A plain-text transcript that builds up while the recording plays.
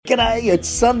G'day, it's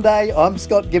Sunday, I'm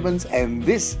Scott Gibbons and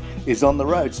this is On The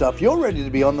Road. So if you're ready to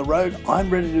be on the road, I'm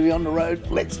ready to be on the road.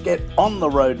 Let's get on the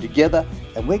road together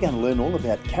and we're going to learn all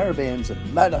about caravans and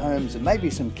motorhomes and maybe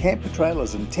some camper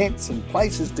trailers and tents and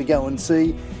places to go and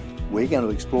see. We're going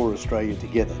to explore Australia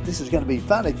together. This is going to be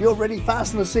fun. If you're ready,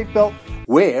 fasten a seatbelt.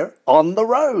 We're on the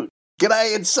road.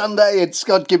 G'day, it's Sunday, it's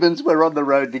Scott Gibbons. We're on the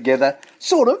road together.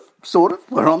 Sort of.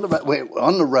 We're on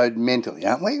the road mentally,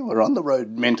 aren't we? We're on the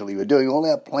road mentally. We're doing all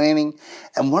our planning.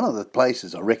 And one of the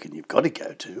places I reckon you've got to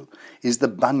go to is the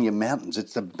Bunya Mountains.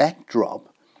 It's the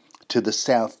backdrop to the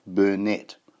South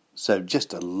Burnett. So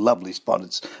just a lovely spot.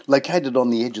 It's located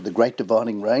on the edge of the Great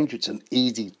Dividing Range. It's an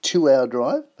easy 2-hour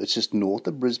drive. It's just north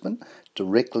of Brisbane,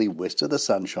 directly west of the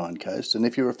Sunshine Coast. And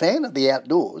if you're a fan of the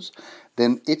outdoors,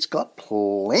 then it's got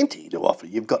plenty to offer.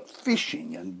 You've got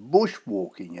fishing and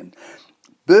bushwalking and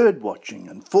bird watching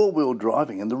and four-wheel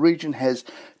driving. And the region has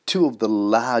two of the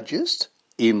largest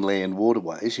inland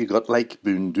waterways. You've got Lake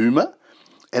Boondooma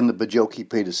and the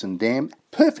Bajelki-Peterson Dam.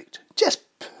 Perfect, just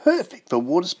perfect for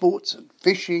water sports and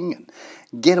fishing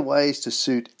and getaways to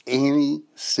suit any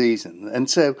season. And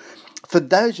so for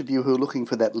those of you who are looking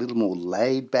for that little more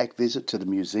laid-back visit to the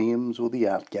museums or the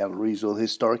art galleries or the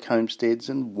historic homesteads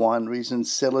and wineries and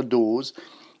cellar doors,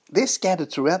 they're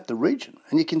scattered throughout the region.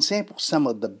 And you can sample some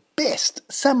of the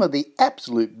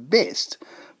absolute best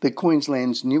that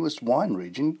Queensland's newest wine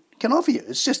region can offer you.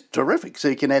 It's just terrific. So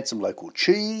you can add some local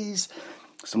cheese,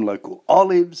 some local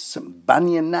olives, some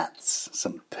bunya nuts,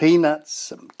 some peanuts,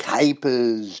 some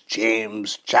capers,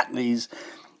 jams, chutneys,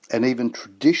 and even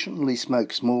traditionally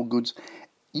smoked small goods.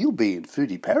 You'll be in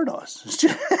foodie paradise.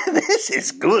 This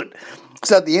is good.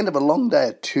 So at the end of a long day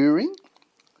of touring,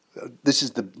 this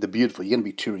is the beautiful, you're going to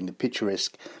be touring the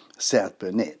picturesque South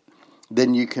Burnett.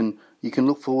 Then you can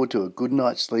look forward to a good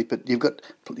night's sleep. You've got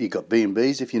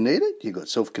B&Bs if you need it. You've got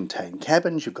self-contained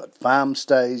cabins. You've got farm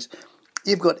stays.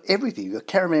 You've got everything. You've got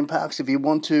caravan parks if you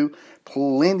want to.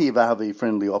 Plenty of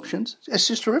RV-friendly options. It's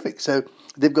just terrific. So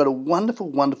they've got a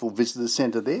wonderful, wonderful visitor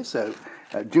centre there. So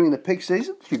during the peak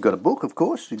season, you've got to book, of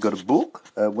course. You've got to book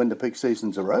when the peak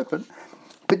seasons are open.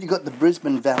 But you've got the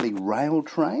Brisbane Valley Rail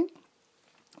Train.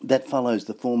 That follows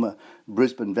the former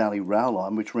Brisbane Valley Rail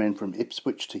Line, which ran from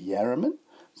Ipswich to Yarraman.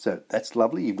 So that's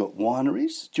lovely. You've got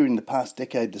wineries. During the past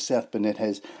decade, the South Burnett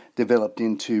has developed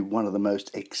into one of the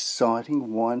most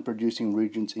exciting wine-producing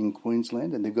regions in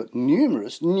Queensland, and they've got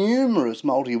numerous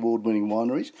multi-award-winning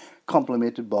wineries,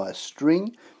 complemented by a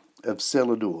string of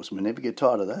cellar doors. We never get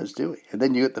tired of those, do we? And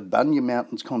then you've got the Bunya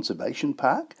Mountains Conservation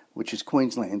Park, which is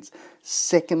Queensland's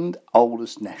second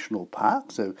oldest national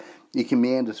park. So you can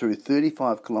meander through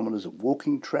 35 kilometres of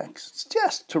walking tracks. It's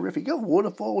just terrific. You've got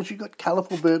waterfalls, you've got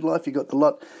colourful bird life, you've got the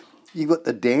lot. You've got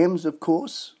the dams, of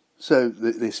course. So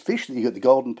there's fish. You've got the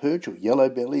golden perch or yellow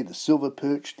belly, the silver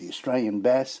perch, the Australian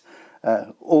bass,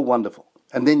 all wonderful.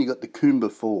 And then you've got the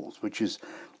Coomba Falls, which is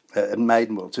at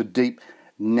Maidenwell. It's a deep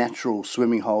natural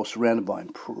swimming hole surrounded by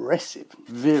impressive,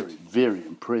 very, very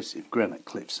impressive granite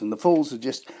cliffs. And the falls are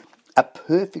just a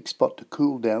perfect spot to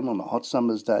cool down on a hot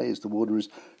summer's day as the water is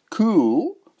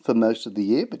cool for most of the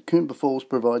year. But Coomba Falls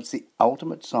provides the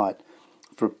ultimate site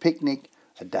for a picnic,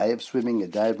 a day of swimming, a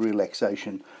day of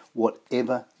relaxation,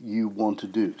 whatever you want to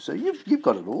do. So you've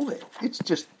got it all there. It's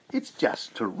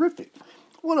just terrific.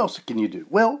 What else can you do?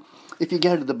 Well, if you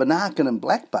go to the Banarkin and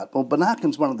Blackbutt, well,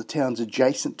 Banarkin's one of the towns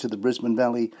adjacent to the Brisbane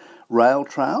Valley Rail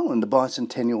Trail and the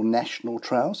Bicentennial National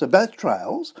Trail. So both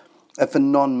trails are for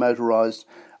non-motorised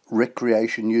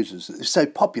recreation users. It's so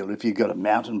popular if you've got a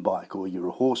mountain bike or you're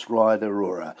a horse rider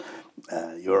or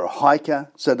you're a hiker.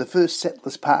 So the first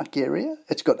Settlers Park area,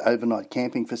 it's got overnight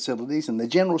camping facilities, and the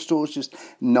general store's just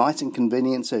nice and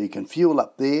convenient, so you can fuel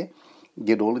up there,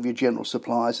 get all of your general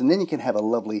supplies, and then you can have a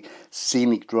lovely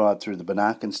scenic drive through the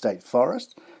Banarkin State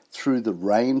Forest, through the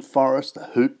rainforest, the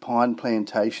hoot pine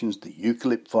plantations, the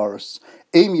eucalypt forests,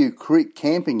 Emu Creek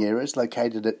camping areas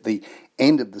located at the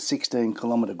end of the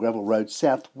 16-kilometre gravel road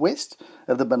southwest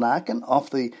of the Banarkin off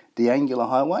the Angular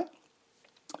Highway.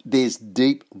 There's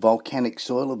deep volcanic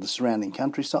soil of the surrounding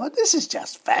countryside. This is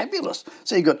just fabulous.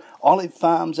 So you've got olive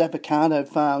farms, avocado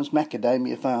farms,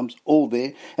 macadamia farms, all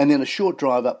there. And then a short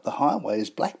drive up the highway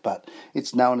is Blackbutt.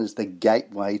 It's known as the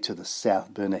gateway to the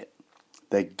South Burnett.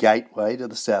 The gateway to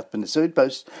the South Burnett. So it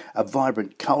boasts a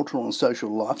vibrant cultural and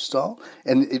social lifestyle,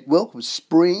 and it welcomes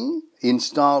spring in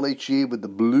style each year with the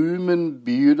bloomin'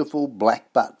 beautiful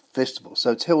Blackbutt Festival.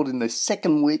 So it's held in the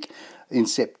second week in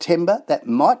September. That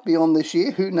might be on this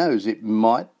year. Who knows? It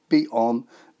might be on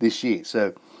this year.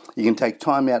 So you can take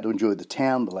time out to enjoy the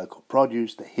town, the local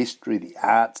produce, the history, the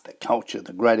arts, the culture,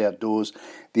 the great outdoors,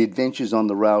 the adventures on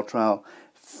the rail trail.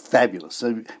 fabulous.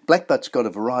 So Blackbutt's got a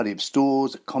variety of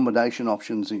stores, accommodation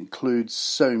options, includes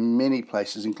so many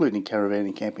places, including caravan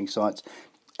and camping sites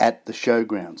at the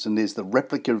showgrounds. And there's the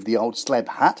replica of the old slab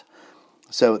hut.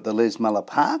 So at the Les Muller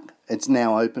Park, it's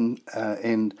now open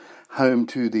and home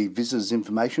to the Visitors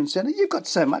Information Centre. You've got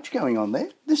so much going on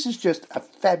there. This is just a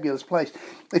fabulous place.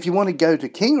 If you want to go to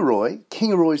Kingaroy,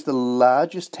 Kingaroy's the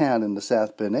largest town in the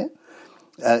South Burnett.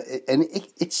 And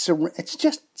it's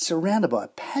just surrounded by a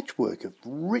patchwork of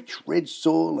rich red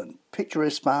soil and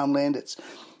picturesque farmland. It's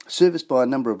serviced by a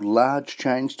number of large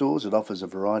chain stores. It offers a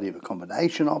variety of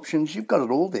accommodation options. You've got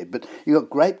it all there. But you've got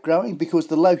grape growing because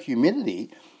the low humidity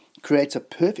creates a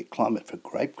perfect climate for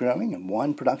grape growing and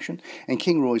wine production. And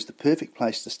Kingaroy is the perfect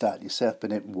place to start your South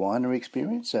Burnett winery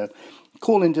experience. So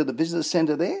call into the visitor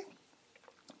centre there.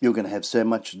 You're going to have so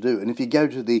much to do. And if you go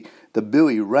to the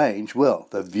Bowie Range, well,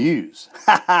 the views,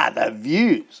 the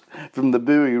views from the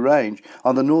Bowie Range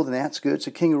on the northern outskirts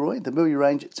of Kingaroy, the Bowie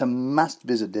Range, it's a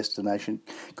must-visit destination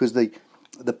because the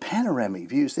panoramic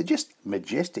views, they're just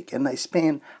majestic and they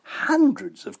span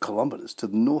hundreds of kilometres to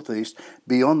the northeast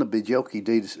beyond the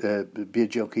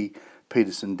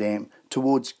Bjergelke-Petersen Dam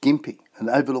towards Gympie and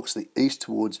overlooks the east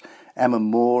towards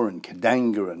Ammermoor and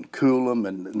Kadanga and Coolum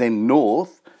and then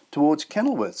north towards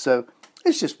Kenilworth. So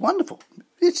it's just wonderful.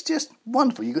 It's just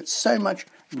wonderful. You've got so much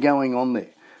going on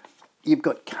there. You've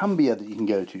got Cumbia that you can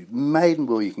go to,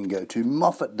 Maidenville you can go to,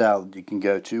 Moffatdale that you can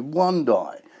go to,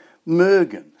 Wandai,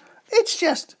 Mergen. It's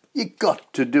just, you've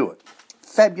got to do it.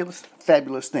 Fabulous,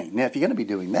 fabulous thing. Now, if you're going to be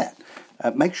doing that,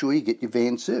 make sure you get your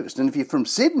van serviced. And if you're from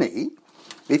Sydney,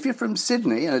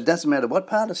 and it doesn't matter what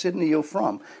part of Sydney you're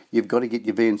from, you've got to get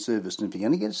your van serviced. And if you're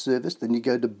going to get it serviced, then you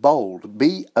go to Bold,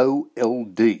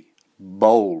 B-O-L-D,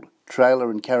 Bold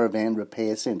Trailer and Caravan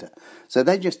Repair Centre. So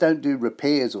they just don't do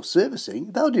repairs or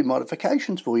servicing, they'll do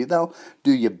modifications for you. They'll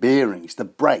do your bearings, the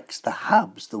brakes, the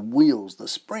hubs, the wheels, the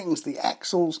springs, the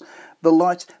axles, the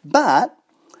lights, but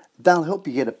they'll help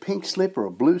you get a pink slip or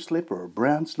a blue slip or a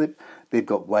brown slip. They've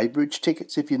got weighbridge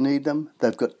tickets if you need them.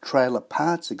 They've got trailer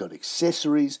parts. They've got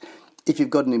accessories. If you've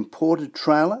got an imported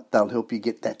trailer, they'll help you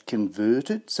get that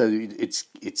converted so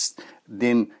it's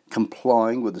then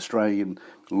complying with Australian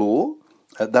law.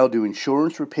 They'll do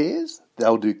insurance repairs.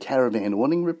 They'll do caravan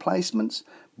awning replacements,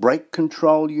 brake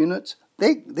control units.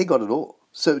 They got it all.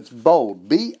 So it's Bold,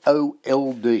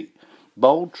 B-O-L-D,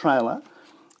 Bold Trailer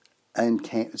and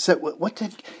Camp. So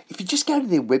if you just go to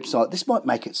their website, this might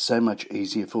make it so much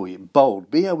easier for you. Bold,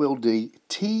 B-O-L-D,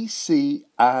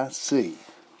 T-C-R-C,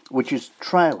 which is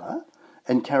Trailer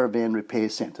and Caravan Repair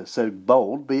Centre. So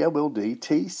Bold, B-O-L-D,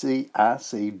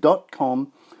 T-C-R-C.com.au,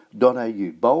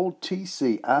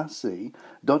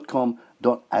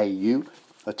 boldtcrc.com.au.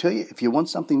 I tell you, if you want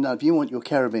something done, if you want your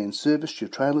caravan serviced, your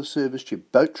trailer serviced, your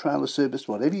boat trailer serviced,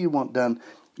 whatever you want done,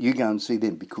 you go and see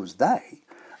them because they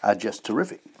are just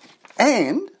terrific.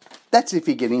 And that's if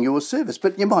you're getting your service,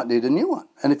 but you might need a new one.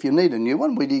 And if you need a new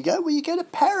one, where do you go? Well, you go to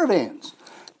Paravans.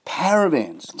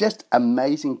 Paravans, just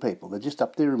amazing people. They're just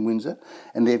up there in Windsor,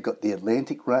 and they've got the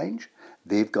Atlantic range,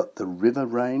 they've got the River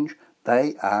range.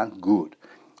 They are good.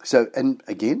 So, and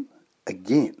again,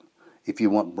 if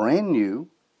you want brand new,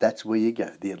 that's where you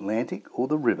go, the Atlantic or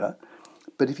the River.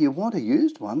 But if you want a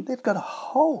used one, they've got a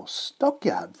whole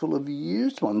stockyard full of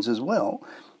used ones as well.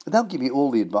 They'll give you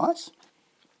all the advice.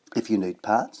 If you need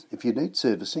parts, if you need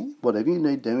servicing, whatever you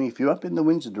need doing, if you're up in the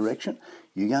Windsor direction,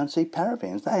 you go and see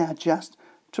Paravans. They are just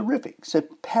terrific. So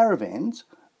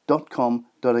paravans.com.au,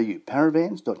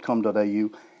 paravans.com.au,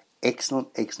 excellent,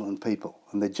 excellent people.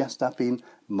 And they're just up in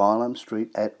Milam Street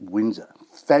at Windsor.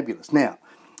 Fabulous. Now,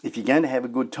 if you're going to have a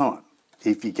good time,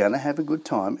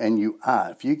 and you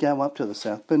are, if you go up to the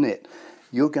South Burnett,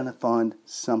 you're going to find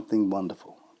something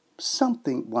wonderful.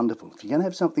 Something wonderful. If you're going to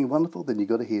have something wonderful, then you've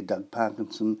got to hear Doug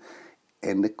Parkinson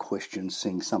and the Questions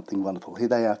sing Something Wonderful. Here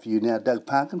they are for you now, Doug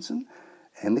Parkinson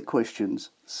and the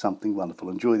Questions, Something Wonderful.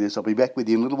 Enjoy this. I'll be back with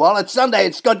you in a little while. It's Sunday.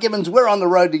 It's Scott Gibbons. We're on the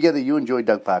road together. You enjoy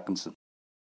Doug Parkinson.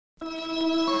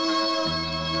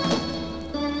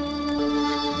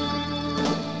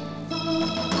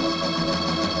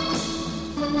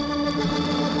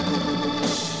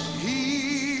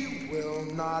 He will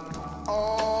not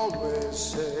always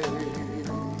say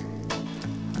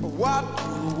what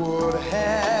you would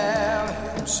have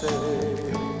him say,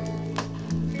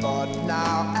 but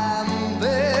now and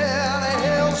then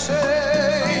he'll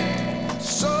say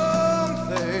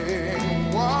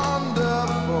something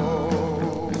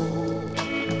wonderful.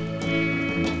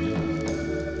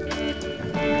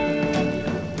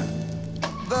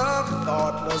 The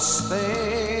thoughtless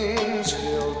things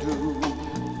he'll do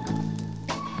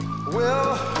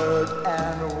will hurt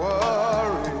and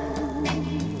worry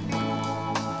you,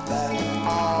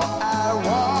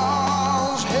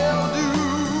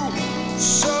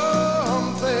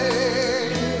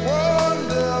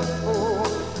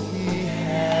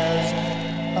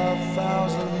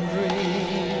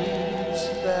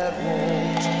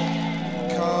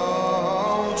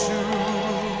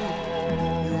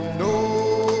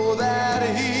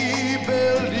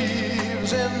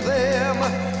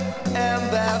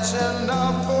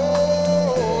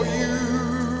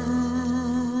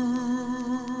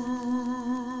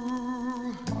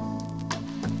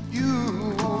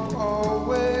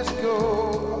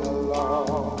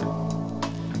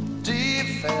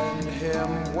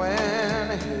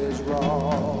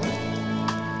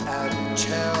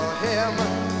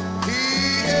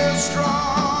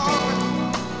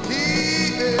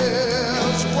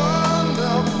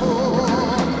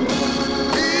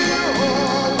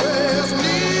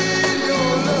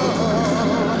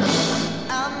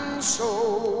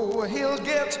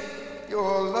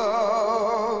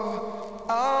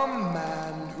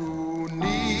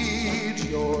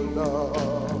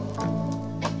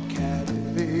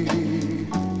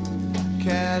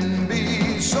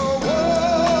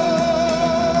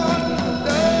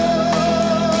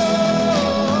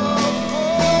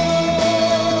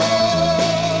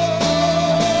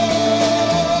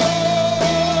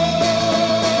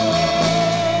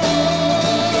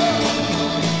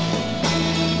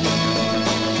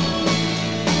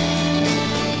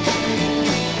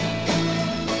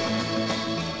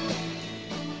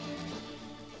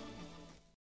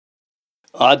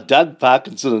 Doug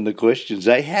Parkinson and the questions,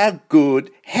 eh? How good,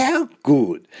 how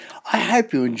good. I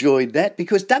hope you enjoyed that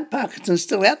because Doug Parkinson's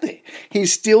still out there.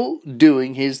 He's still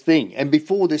doing his thing. And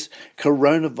before this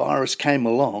coronavirus came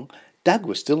along, Doug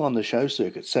was still on the show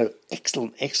circuit. So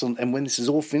excellent, excellent. And when this is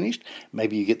all finished,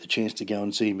 maybe you get the chance to go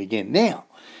and see him again. Now,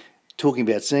 talking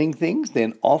about seeing things,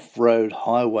 then off-road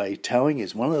highway towing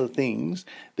is one of the things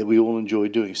that we all enjoy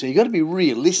doing. So you've got to be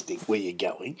realistic where you're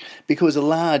going because a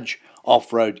large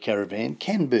off-road caravan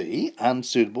can be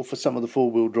unsuitable for some of the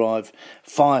four-wheel drive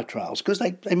fire trails because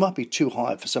they might be too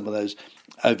high for some of those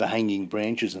overhanging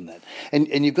branches and that.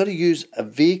 And you've got to use a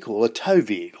vehicle, a tow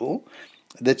vehicle,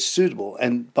 that's suitable.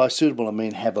 And by suitable, I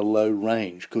mean have a low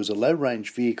range because a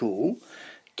low-range vehicle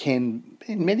can,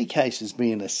 in many cases,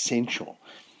 be an essential.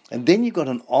 And then you've got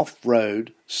an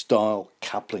off-road style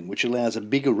coupling, which allows a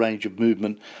bigger range of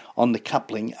movement on the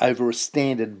coupling over a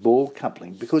standard ball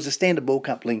coupling, because a standard ball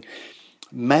coupling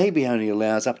maybe only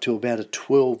allows up to about a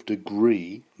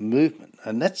 12-degree movement,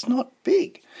 and that's not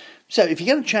big. So if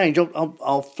you're going to change,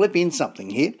 I'll flip in something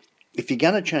here. If you're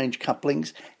going to change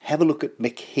couplings, have a look at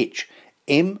McHitch,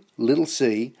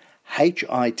 M-C-H-I-T-C-H,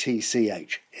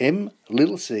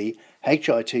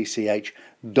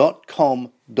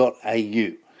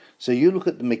 M-C-H-I-T-C-H.com.au. So you look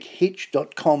at the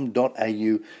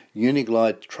mchitch.com.au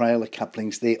Uniglide trailer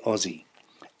couplings, they're Aussie.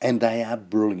 And they are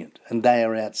brilliant and they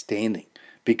are outstanding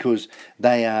because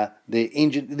they're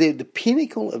the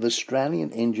pinnacle of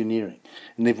Australian engineering.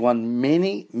 And they've won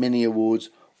many, many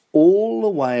awards all the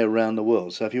way around the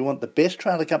world. So if you want the best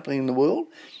trailer coupling in the world,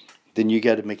 then you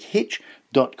go to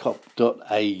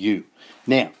mchitch.com.au.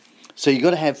 Now, so you've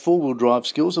got to have four-wheel drive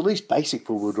skills, at least basic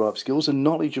four-wheel drive skills, and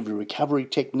knowledge of the recovery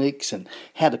techniques and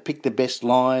how to pick the best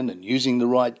line and using the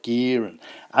right gear and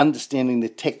understanding the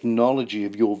technology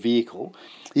of your vehicle.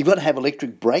 You've got to have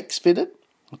electric brakes fitted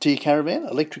to your caravan,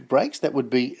 electric brakes. That would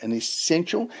be an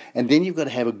essential. And then you've got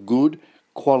to have a good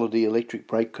quality electric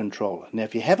brake controller. Now,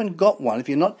 if you haven't got one, if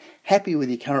you're not happy with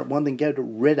your current one, then go to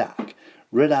Redarc,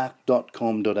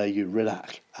 redarc.com.au,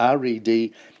 Redarc,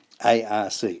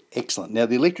 R-E-D-A-R-C. Excellent. Now,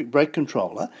 the electric brake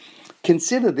controller,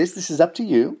 consider this is up to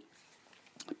you,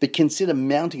 but consider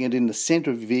mounting it in the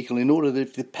centre of your vehicle in order that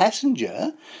if the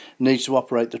passenger needs to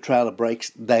operate the trailer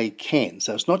brakes, they can.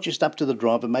 So it's not just up to the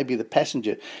driver, maybe the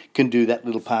passenger can do that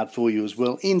little part for you as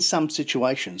well in some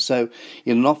situations. So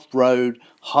in an off-road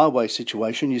highway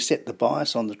situation, you set the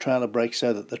bias on the trailer brakes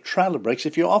so that the trailer brakes,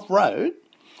 if you're off-road,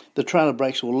 the trailer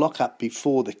brakes will lock up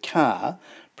before the car,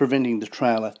 preventing the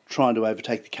trailer trying to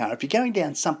overtake the car. If you're going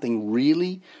down something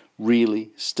really, really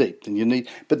steep, then you need...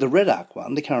 But the Redarc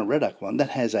one, the current Redarc one,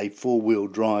 that has a four-wheel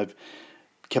drive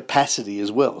capacity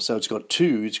as well. So it's got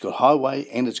highway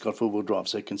and it's got four-wheel drive,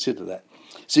 so consider that.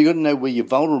 So you've got to know where your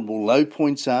vulnerable low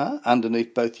points are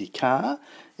underneath both your car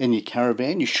and your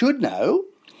caravan. You should know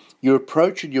your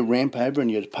approach and your ramp over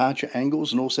and your departure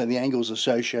angles and also the angles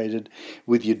associated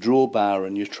with your drawbar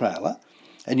and your trailer.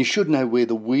 And you should know where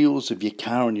the wheels of your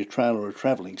car and your trailer are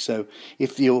travelling. So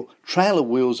if your trailer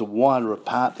wheels are wider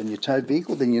apart than your towed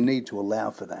vehicle, then you need to allow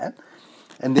for that.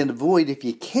 And then if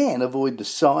you can, avoid the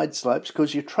side slopes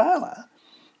because your trailer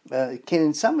can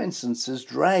in some instances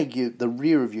drag the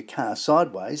rear of your car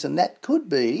sideways, and that could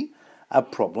be a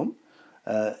problem.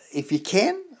 If you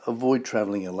can, avoid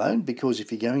travelling alone because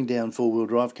if you're going down four-wheel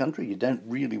drive country, you don't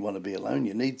really want to be alone.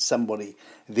 You need somebody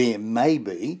there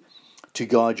maybe to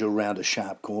guide you around a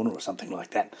sharp corner or something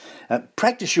like that.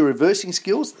 Practice your reversing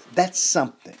skills, that's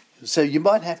something. So you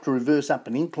might have to reverse up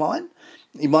an incline,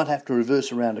 you might have to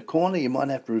reverse around a corner, you might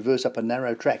have to reverse up a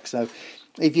narrow track. So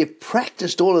if you've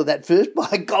practiced all of that first,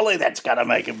 by golly, that's going to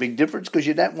make a big difference because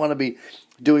you don't want to be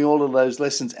doing all of those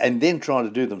lessons and then trying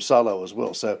to do them solo as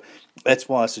well. So that's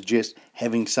why I suggest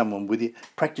having someone with you.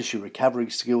 Practice your recovery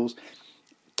skills.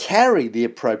 Carry the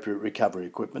appropriate recovery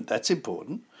equipment, that's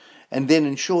important. And then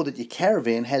ensure that your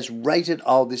caravan has rated,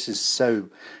 this is so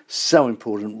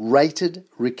important, rated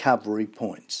recovery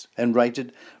points and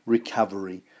rated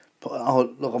recovery.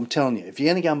 Look, I'm telling you, if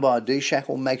you're going to go and buy a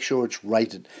D-shackle, make sure it's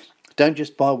rated. Don't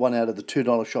just buy one out of the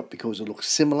 $2 shop because it looks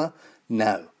similar.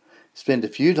 No. Spend a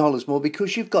few dollars more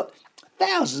because you've got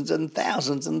thousands and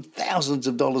thousands and thousands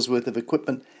of dollars worth of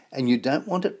equipment and you don't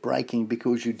want it breaking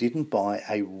because you didn't buy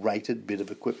a rated bit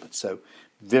of equipment. So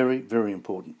very, very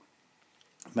important.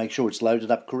 Make sure it's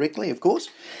loaded up correctly, of course.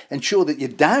 Ensure that you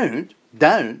don't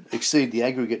exceed the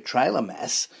aggregate trailer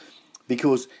mass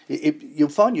because you'll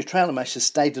find your trailer mass is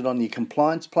stated on your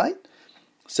compliance plate.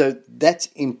 So that's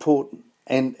important.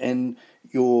 and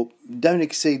you don't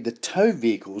exceed the tow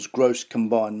vehicle's gross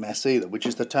combined mass either, which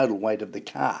is the total weight of the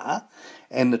car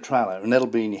and the trailer, and that'll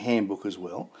be in your handbook as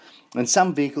well. And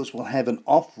some vehicles will have an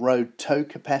off-road tow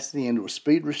capacity and a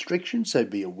speed restriction, so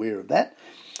be aware of that.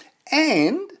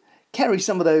 And carry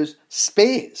some of those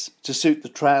spares to suit the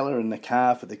trailer and the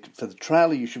car. For the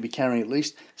trailer, you should be carrying at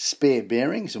least spare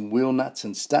bearings and wheel nuts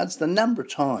and studs. The number of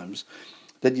times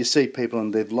that you see people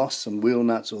and they've lost some wheel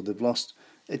nuts or they've lost,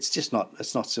 it's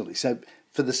not silly. So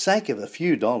for the sake of a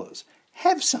few dollars,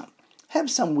 have some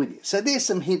with you. So there's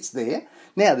some hints there.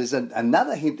 Now there's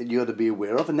another hint that you ought to be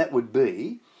aware of, and that would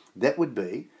be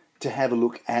to have a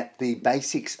look at the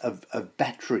basics of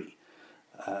battery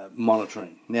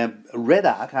monitoring. Now,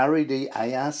 redarc,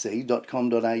 redarc.com.au,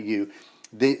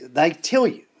 they tell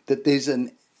you that there's a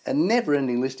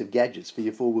never-ending list of gadgets for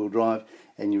your four-wheel drive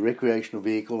and your recreational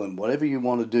vehicle and whatever you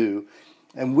want to do,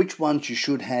 and which ones you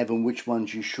should have and which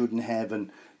ones you shouldn't have,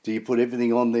 and do you put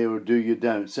everything on there or do you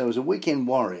don't. So as a weekend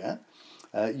warrior,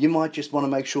 you might just want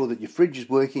to make sure that your fridge is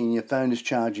working and your phone is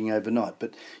charging overnight,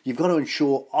 but you've got to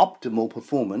ensure optimal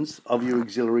performance of your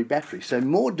auxiliary battery. So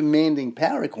more demanding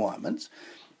power requirements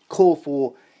call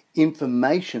for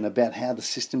information about how the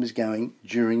system is going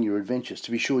during your adventures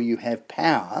to be sure you have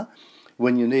power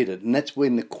when you need it. And that's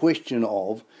when the question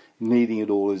of needing it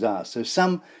all is asked. So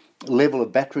some level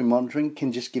of battery monitoring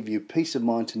can just give you peace of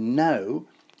mind to know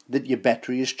that your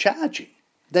battery is charging.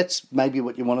 That's maybe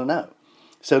what you want to know.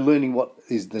 So learning what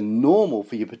is the normal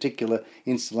for your particular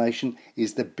installation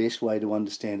is the best way to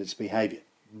understand its behaviour.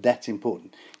 That's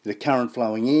important. The current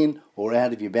flowing in or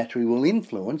out of your battery will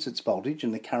influence its voltage,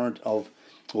 and the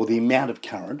the amount of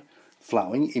current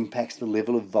flowing impacts the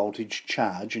level of voltage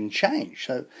charge and change.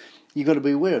 So you've got to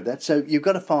be aware of that. So you've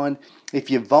got to find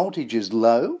if your voltage is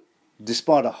low,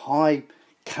 despite a high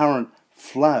current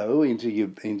flow into your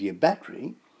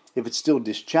battery, if it's still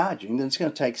discharging, then it's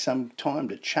going to take some time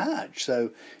to charge.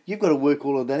 So you've got to work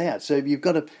all of that out. So you've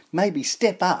got to maybe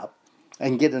step up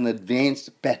and get an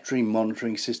advanced battery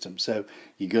monitoring system. So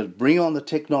you've got to bring on the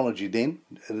technology then,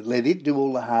 let it do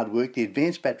all the hard work. The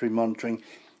advanced battery monitoring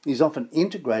is often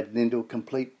integrated into a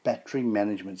complete battery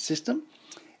management system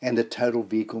and a total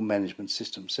vehicle management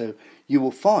system. So you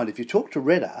will find, if you talk to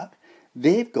redarc,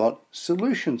 they've got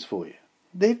solutions for you.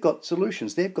 They've got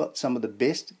solutions. They've got some of the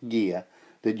best gear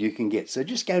that you can get. So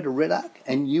just go to redarc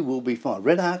and you will be fine.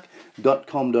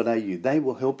 redarc.com.au. They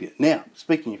will help you. Now,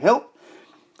 speaking of help,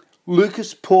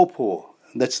 Lucas Pawpaw.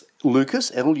 That's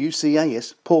Lucas,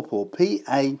 Lucas, Pawpaw,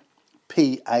 Papaw.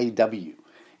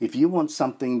 If you want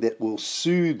something that will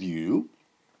soothe you,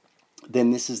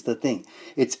 then this is the thing.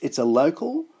 It's a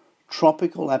local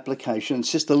tropical application.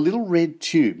 It's just a little red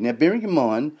tube. Now, bearing in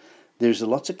mind, there's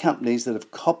lots of companies that have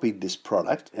copied this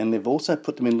product, and they've also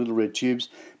put them in little red tubes,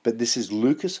 but this is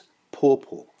Lucas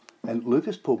Pawpaw. And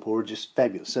Lucas Pawpaw are just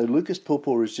fabulous. So Lucas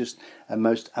Pawpaw is just a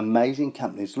most amazing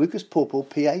company. It's Lucas Pawpaw,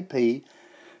 Papaw.com.au.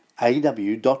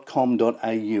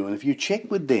 And if you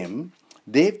check with them,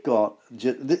 they've got,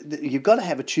 you've got to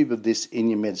have a tube of this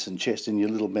in your medicine chest, in your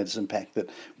little medicine pack, that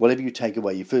whatever you take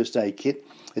away, your first aid kit,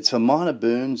 it's for minor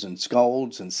burns and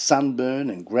scalds and sunburn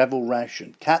and gravel rash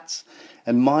and cuts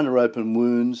and minor open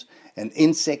wounds and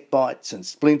insect bites and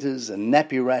splinters and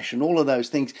nappy rash and all of those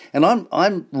things. And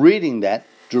I'm reading that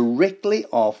directly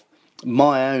off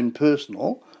my own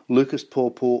personal Lucas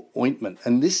Pawpaw ointment.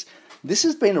 And this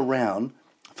has been around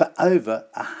for over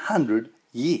 100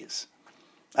 years.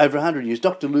 Over 100 years.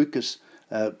 Dr. Lucas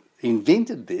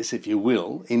invented this, if you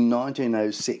will, in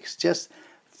 1906. Just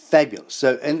fabulous.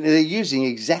 So, and they're using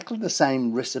exactly the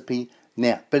same recipe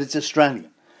now, but it's Australian.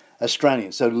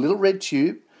 So a little red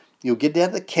tube, you'll get it out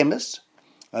of the chemist.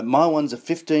 My one's a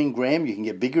 15 gram. You can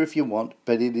get bigger if you want,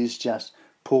 but it is just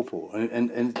pawpaw.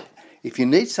 And if you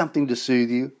need something to soothe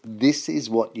you, this is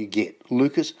what you get.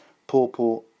 Lucas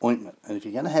Pawpaw ointment. And if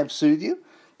you're going to have soothe you,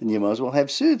 then you might as well have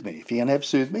soothe me. If you're going to have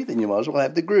soothe me, then you might as well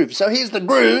have the groove. So here's the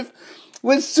groove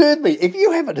with soothe me. If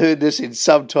you haven't heard this in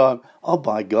some time, oh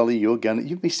by golly, you'll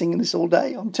be singing this all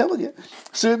day. I'm telling you.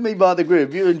 Soothe me by the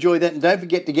groove. You enjoy that, and don't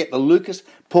forget to get the Lucas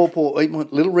Pawpaw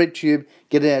ointment, little red tube.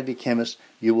 Get it out of your chemist.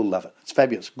 You will love it. It's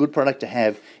fabulous. Good product to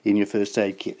have in your first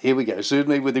aid kit. Here we go. Soothe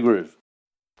me with the groove.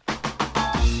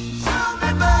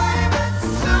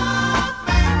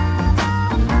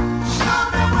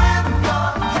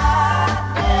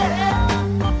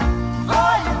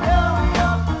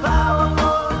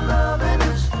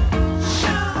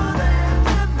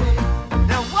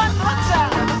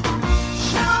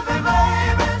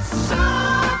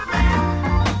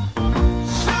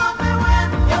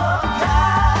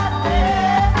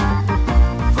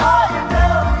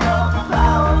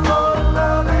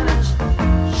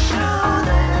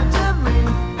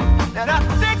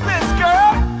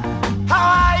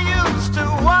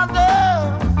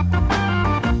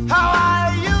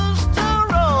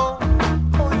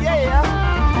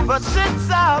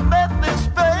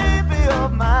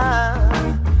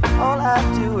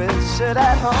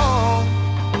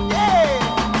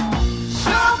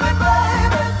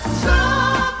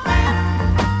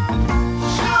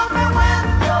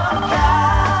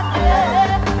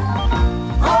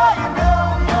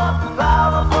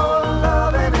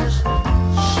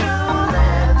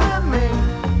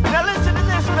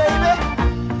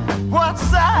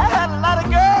 had a lot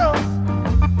of girls.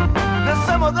 Now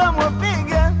some of them were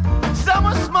big and some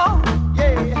were small.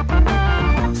 Yeah.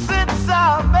 Since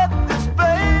I met this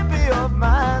baby of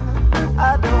mine,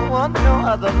 I don't want no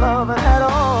other loving at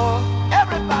all.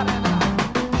 Everybody now.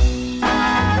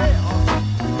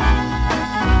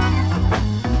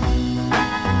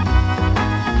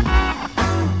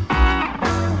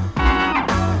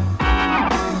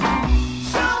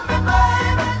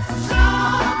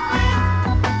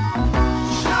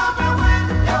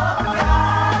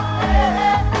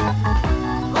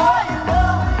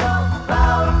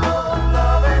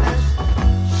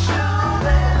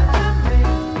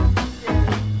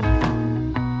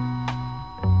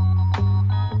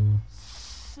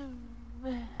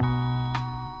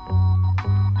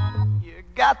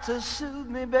 Got to soothe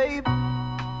me, baby. It's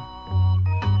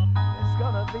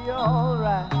gonna be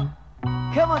alright.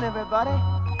 Come on, everybody.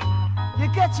 You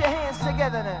get your hands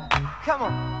together now. Come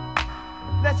on.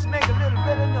 Let's make a little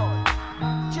bit of noise.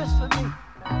 Just for me.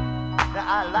 Now,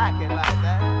 I like it like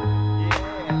that. Yeah.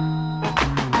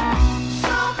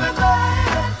 Soothe me,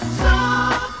 baby.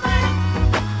 Soothe me.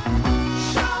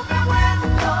 Show me when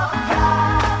you're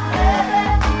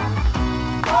crying.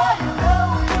 Boy, you know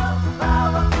you're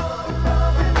powerful.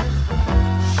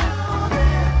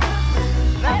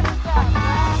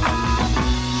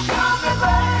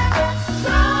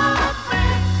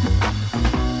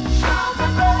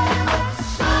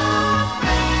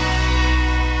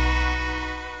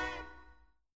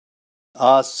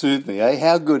 Ah, soothe me, eh?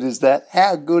 How good is that?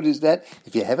 How good is that?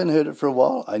 If you haven't heard it for a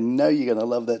while, I know you're going to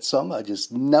love that song. I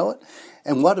just know it.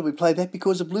 And why do we play that?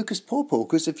 Because of Lucas Pawpaw.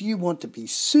 Because if you want to be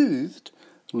soothed,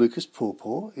 Lucas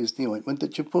Pawpaw is the ointment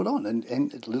that you put on, and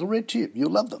a little red tube.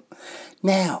 You'll love them.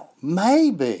 Now,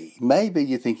 maybe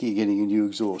you're thinking of getting a new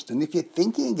exhaust. And if you're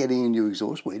thinking of getting a new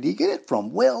exhaust, where do you get it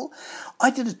from? Well,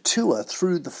 I did a tour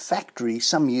through the factory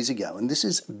some years ago, and this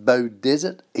is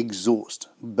Beaudesert Exhaust.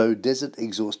 Beaudesert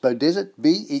Exhaust. Beaudesert,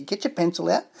 get your pencil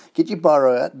out, get your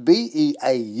biro out,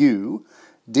 Beaudesert.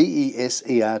 Beaudesert.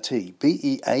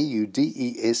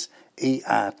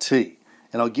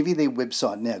 And I'll give you their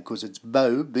website now because it's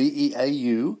Beau,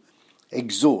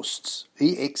 Exhausts,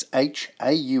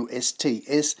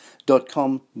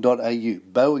 exhausts.com.au,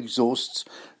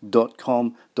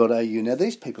 beauexhausts.com.au. Now,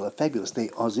 these people are fabulous. They're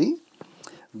Aussie.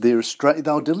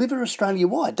 They'll deliver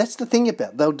Australia-wide. That's the thing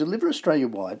about it. They'll deliver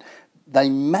Australia-wide. They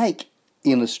make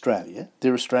in Australia.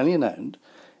 They're Australian-owned.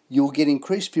 You'll get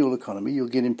increased fuel economy, you'll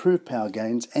get improved power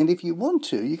gains, and if you want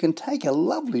to, you can take a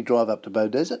lovely drive up to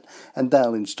Beaudesert and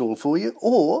they'll install for you,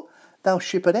 or they'll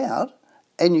ship it out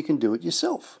and you can do it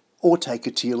yourself, or take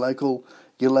it to your local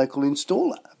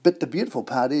installer. But the beautiful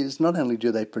part is, not only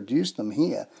do they produce them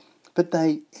here, but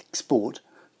they export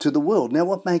to the world. Now,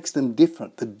 what makes them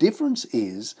different? The difference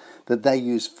is that they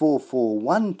use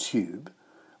 441 tube,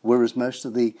 whereas most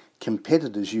of the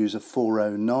competitors use a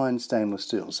 409 stainless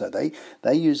steel. So they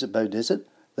use at Beaudesert,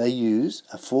 they use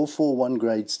a 441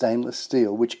 grade stainless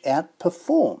steel, which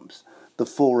outperforms the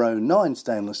 409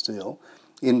 stainless steel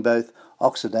in both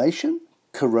oxidation,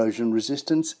 corrosion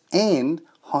resistance, and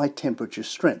high temperature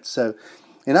strength. So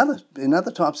in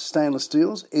other types of stainless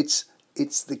steels, it's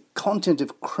the content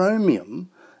of chromium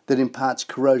that imparts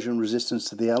corrosion resistance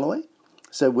to the alloy.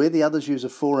 So where the others use a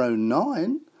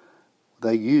 409,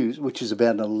 they use, which is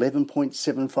about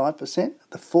 11.75%.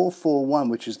 The 441,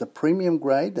 which is the premium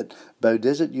grade that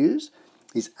Beaudesert use,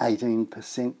 is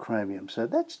 18% chromium. So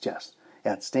that's just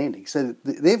outstanding. So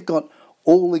they've got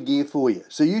all the gear for you.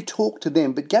 So you talk to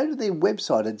them, but go to their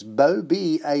website. It's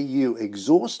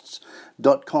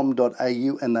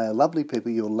beauexhausts.com.au, and they are lovely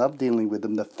people. You'll love dealing with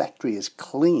them. The factory is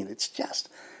clean. It's just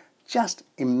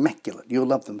immaculate. You'll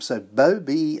love them. So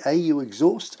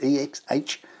beauexhausts,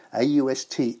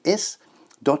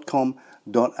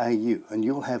 EXHAUSTS.com.au, and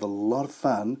you'll have a lot of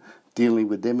fun dealing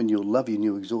with them, and you'll love your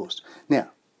new exhaust.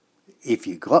 Now, if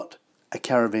you've got a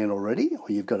caravan already, or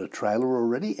you've got a trailer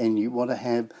already, and you want to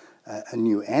have a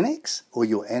new annex, or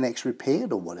your annex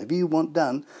repaired, or whatever you want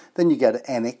done, then you go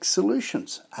to Annex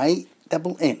Solutions,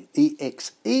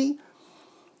 ANNEXE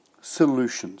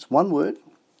Solutions, one word,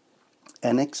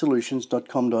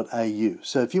 annexsolutions.com.au.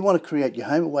 So if you want to create your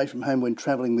home away from home when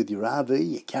travelling with your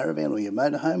RV, your caravan or your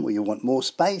motorhome, or you want more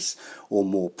space or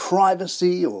more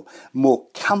privacy or more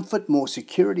comfort, more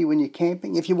security when you're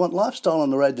camping, if you want lifestyle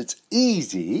on the road that's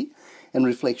easy and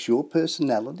reflects your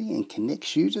personality and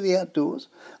connects you to the outdoors,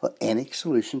 well, Annex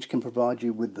Solutions can provide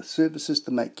you with the services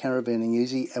to make caravanning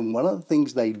easy. And one of the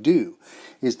things they do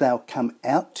is they'll come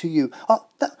out to you.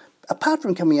 Apart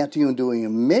from coming out to you and doing a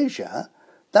measure,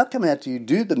 they'll come out to you,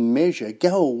 do the measure,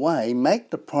 go away, make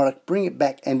the product, bring it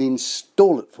back and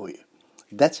install it for you.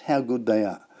 That's how good they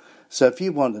are. So if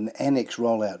you want an annex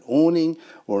rollout awning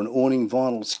or an awning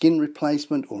vinyl skin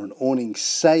replacement or an awning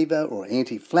saver or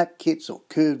anti-flap kits or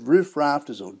curved roof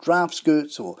rafters or draft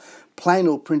skirts or plain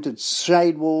or printed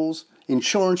shade walls,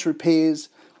 insurance repairs,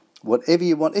 whatever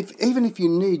you want, even if you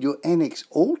need your annex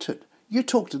altered, you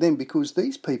talk to them because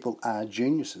these people are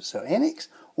geniuses. So annex,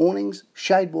 awnings,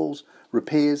 shade walls,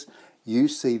 repairs, you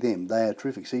see them. They are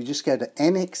terrific. So you just go to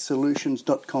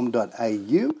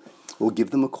annexsolutions.com.au or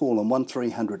give them a call on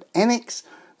 1300 Annex.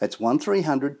 That's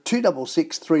 1300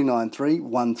 266 393,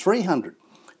 1300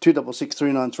 266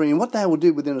 393. And what they will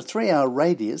do within a 3-hour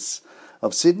radius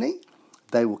of Sydney,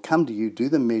 they will come to you, do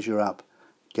the measure up,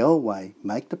 go away,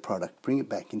 make the product, bring it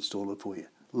back, install it for you.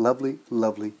 Lovely,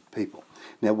 lovely people.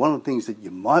 Now, one of the things that you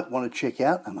might want to check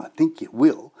out, and I think you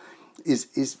will,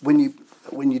 is when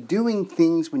you're doing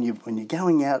things, when you're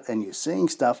going out and you're seeing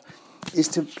stuff, is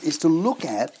to look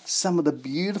at some of the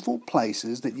beautiful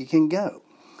places that you can go.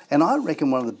 And I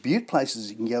reckon one of the beautiful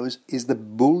places you can go is the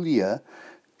Boulia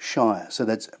Shire. So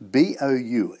that's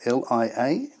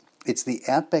Boulia. It's the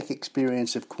outback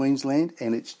experience of Queensland,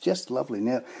 and it's just lovely.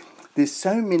 Now, there's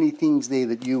so many things there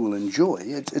that you will enjoy.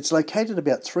 It's located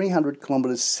about 300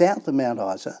 kilometres south of Mount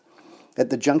Isa at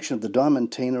the junction of the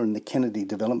Diamantina and the Kennedy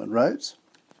development roads.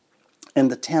 And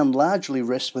the town largely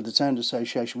rests with its own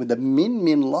association with the Min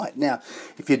Min Light. Now,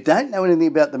 if you don't know anything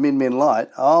about the Min Min Light,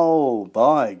 oh,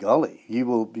 by golly,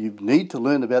 you need to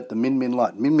learn about the Min Min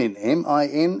Light. Min Min,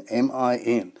 M-I-N,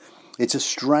 M-I-N. It's a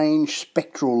strange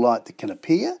spectral light that can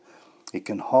appear, it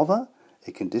can hover,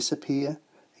 it can disappear,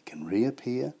 it can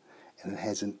reappear, and it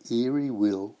has an eerie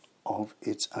will of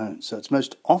its own. So it's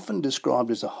most often described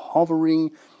as a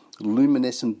hovering,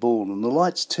 luminescent ball, and the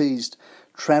light's teased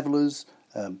travellers.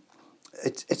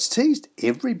 It's teased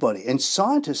everybody, and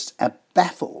scientists are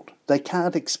baffled. They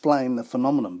can't explain the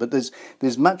phenomenon, but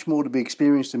there's much more to be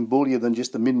experienced in Boulia than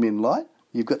just the Min Min Light.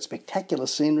 You've got spectacular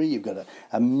scenery, you've got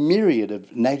a myriad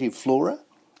of native flora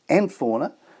and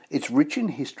fauna. It's rich in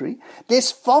history.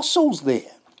 There's fossils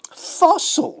there.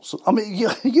 Fossils! I mean,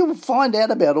 you'll find out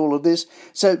about all of this.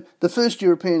 So the first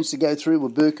Europeans to go through were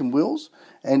Burke and Wills,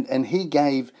 and he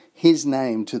gave his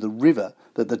name to the river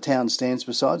that the town stands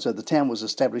beside. So the town was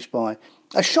established by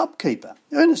a shopkeeper,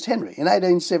 Ernest Henry, in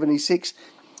 1876,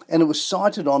 and it was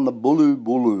sited on the Bulu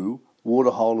Bulu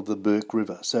waterhole of the Burke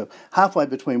River. So halfway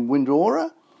between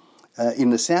Windora in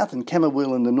the south and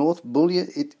Camberwell in the north, Boulia,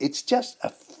 it's just a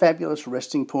fabulous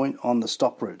resting point on the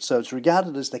stock route. So it's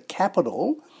regarded as the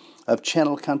capital of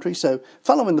Channel Country. So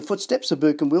follow in the footsteps of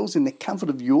Burke and Wills in the comfort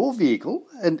of your vehicle,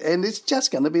 and it's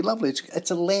just going to be lovely.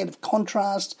 It's a land of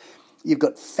contrast. You've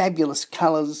got fabulous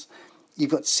colours.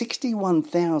 You've got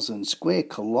 61,000 square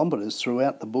kilometres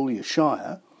throughout the Boulia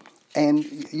Shire, and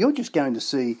you're just going to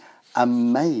see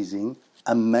amazing,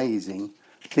 amazing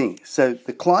things. So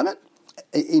the climate,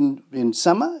 in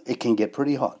summer, it can get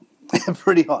pretty hot.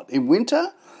 Pretty hot. In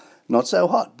winter, not so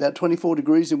hot. About 24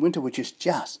 degrees in winter, which is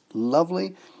just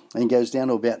lovely, and goes down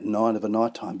to about 9 of a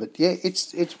night time. But yeah,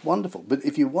 it's wonderful. But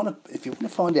if you want to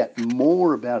find out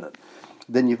more about it,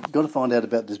 then you've got to find out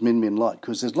about this Min Min Light,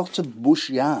 because there's lots of bush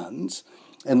yarns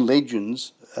and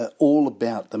legends all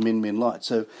about the Min Min Light.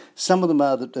 So some of them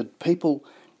are that people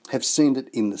have seen it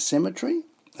in the cemetery,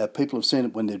 people have seen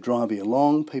it when they're driving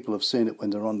along, people have seen it when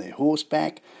they're on their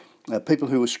horseback, people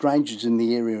who are strangers in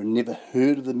the area and never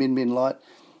heard of the Min Min Light,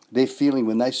 their feeling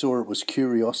when they saw it was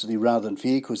curiosity rather than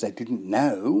fear, because they didn't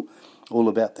know all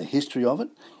about the history of it.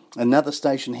 Another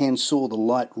station hand saw the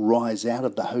light rise out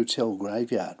of the hotel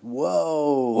graveyard.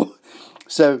 Whoa!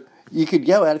 So you could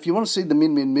go out, if you want to see the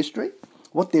Min Min mystery,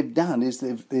 what they've done is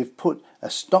they've put a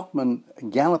stockman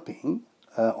galloping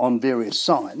on various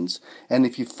signs, and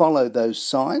if you follow those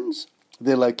signs,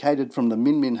 they're located from the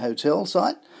Min Min Hotel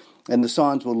site, and the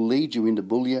signs will lead you into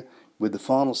Boulia, with the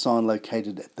final sign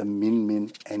located at the Min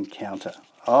Min Encounter.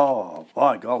 Oh,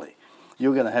 by golly,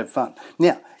 you're going to have fun.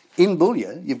 Now, in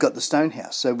Boulia, you've got the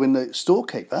Stonehouse. So when the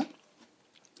storekeeper,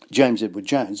 James Edward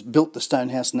Jones, built the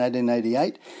Stonehouse in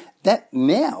 1888, that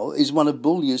now is one of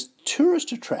Boulia's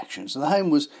tourist attractions. The home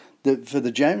was for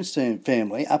the Jones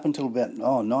family up until about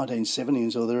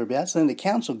 1970s or thereabouts. Then the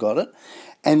council got it,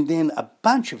 and then a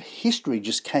bunch of history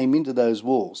just came into those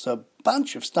walls. So a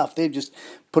bunch of stuff. They've just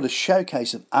put a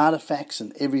showcase of artefacts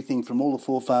and everything from all the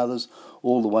forefathers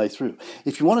all the way through.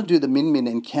 If you want to do the Min Min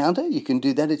Encounter, you can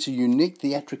do that. It's a unique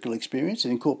theatrical experience.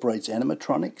 It incorporates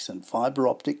animatronics and fibre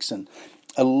optics and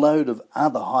a load of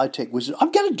other high-tech wizards.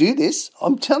 I'm going to do this.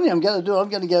 I'm telling you, I'm going to do it. I'm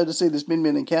going to go to see this Min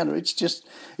Min Encounter.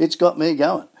 It's got me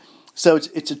going. So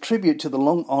it's a tribute to the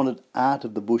long-honoured art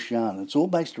of the bush yarn. It's all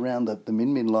based around the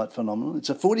Min Min Light phenomenon. It's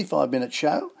a 45-minute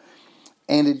show,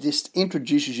 and it just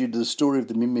introduces you to the story of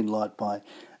the Min Min light by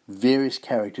various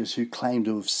characters who claim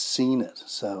to have seen it.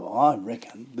 So I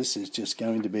reckon this is just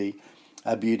going to be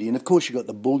a beauty. And of course you've got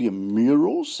the bullion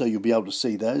murals, so you'll be able to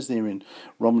see those there in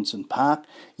Robinson Park.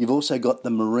 You've also got the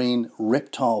marine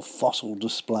reptile fossil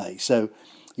display. So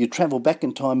you travel back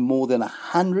in time more than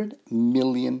 100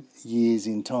 million years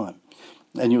in time.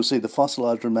 And you'll see the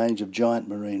fossilised remains of giant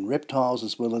marine reptiles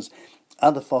as well as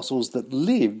other fossils that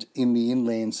lived in the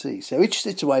inland sea. So it's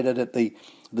situated at the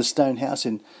Stone House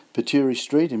in Peturi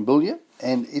Street in Boulia,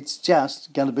 and it's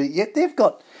just going to be... Yeah, they've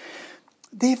got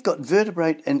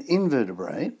vertebrate and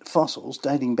invertebrate fossils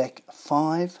dating back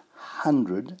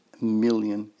 500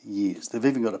 million years. They've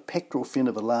even got a pectoral fin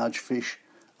of a large fish.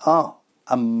 Oh,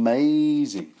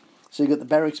 amazing. So you've got the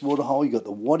Barracks waterhole, you've got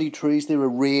the waddy trees. They're a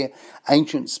rare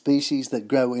ancient species that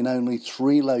grow in only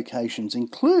 3 locations,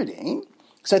 including...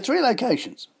 So 3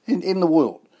 locations in the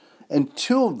world, and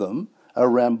 2 of them are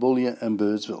around Boulia and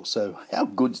Birdsville. So how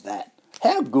good's that?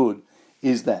 How good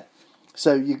is that?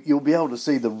 So you'll be able to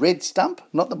see the red stump,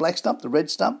 not the black stump, the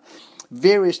red stump.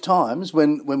 Various times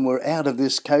when we're out of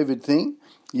this COVID thing,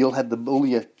 you'll have the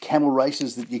Boulia camel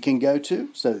races that you can go to.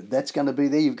 So that's going to be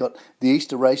there. You've got the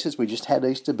Easter races. We just had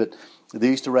Easter, but the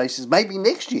Easter races, maybe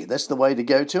next year, that's the way to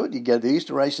go to it. You go to the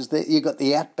Easter races there. You've got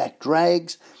the Outback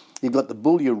Drags. You've got the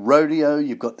Boulia Rodeo.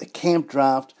 You've got the Camp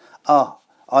Draft. Oh,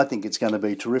 I think it's going to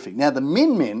be terrific. Now, the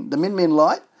Min Min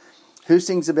light, who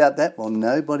sings about that? Well,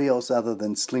 nobody else other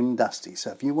than Slim Dusty. So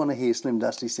if you want to hear Slim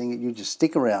Dusty sing it, you just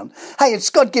stick around. Hey, it's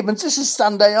Scott Gibbons. This is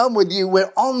Sunday. I'm with you.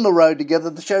 We're on the road together.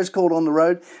 The show's called On The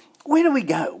Road. Where do we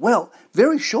go? Well,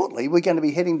 very shortly, we're going to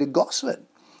be heading to Gosford.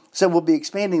 So we'll be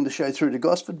expanding the show through to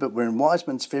Gosford, but we're in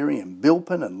Wiseman's Ferry and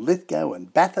Bilpin and Lithgow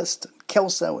and Bathurst and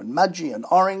Kelso and Mudgee and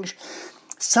Orange.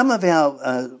 Some of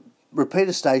our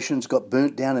repeater stations got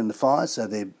burnt down in the fire, so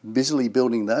they're busily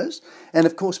building those. And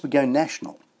of course, we go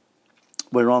national.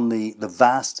 We're on the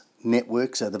VAST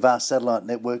network, so the VAST satellite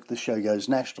network. The show goes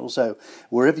national. So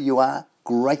wherever you are,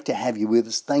 great to have you with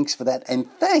us. Thanks for that. And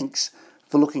thanks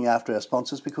for looking after our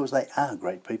sponsors, because they are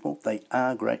great people. They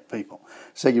are great people.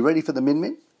 So you ready for the Min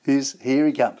Min? Here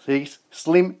he comes. He's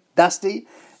Slim Dusty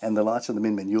and the lights of the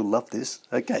Min Min. You'll love this.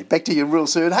 Okay, back to you real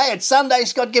soon. Hey, it's Sunday.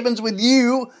 Scott Gibbons with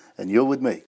you, and you're with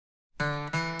me.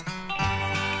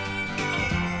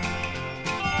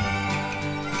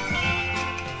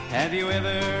 Have you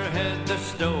ever heard the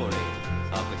story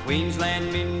of the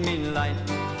Queensland Min Min light?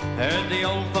 Heard the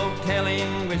old folk tell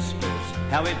in whispers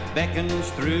how it beckons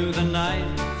through the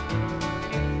night?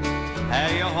 How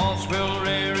your horse will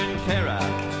rear in terror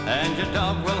and your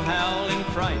dog will howl in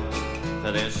fright,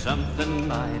 for there's something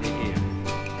mighty here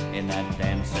in that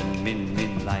dancing Min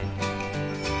Min light.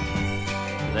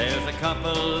 There's a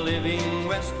couple living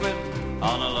westward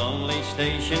on a lonely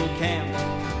station camp.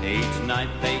 Each night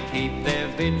they keep their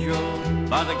vigil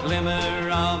by the glimmer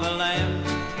of a lamp.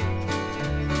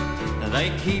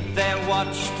 They keep their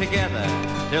watch together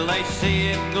till they see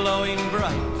it glowing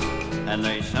bright, and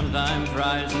they sometimes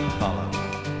rise and follow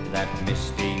that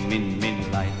misty Min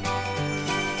Min light.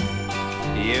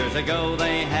 Years ago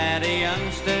they had a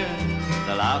youngster,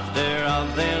 the laughter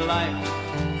of their life.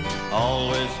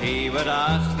 Always he would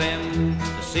ask them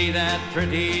to see that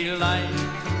pretty light.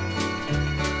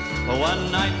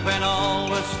 One night when all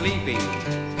was sleeping,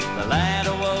 the lad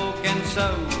awoke, and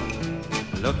so,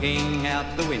 looking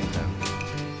out the window,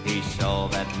 he saw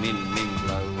that Min Min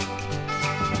glow.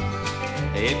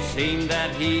 It seemed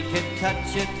that he could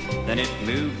touch it, then it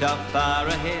moved up far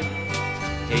ahead.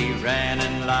 He ran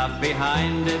and laughed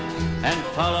behind it and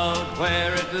followed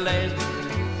where it led.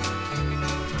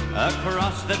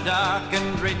 Across the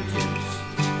darkened ridges,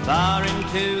 far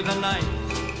into the night,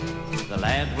 the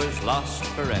lad was lost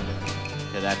forever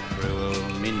to that cruel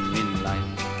Min Min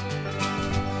light.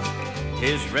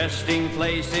 His resting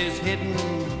place is hidden,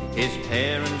 his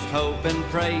parents hope and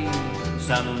pray.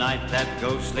 Some night that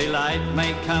ghostly light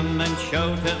may come and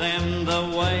show to them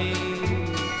the way.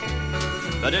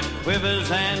 But it quivers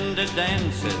and it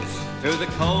dances through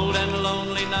the cold and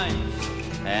lonely night,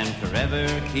 and forever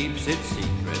keeps its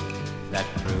secret, that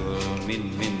cruel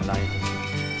Min Min light.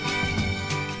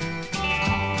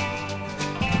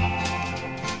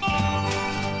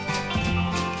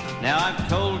 Now I've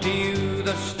told to you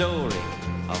the story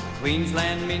of the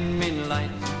Queensland Min Min light,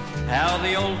 how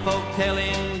the old folk tell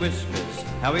in whispers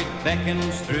how it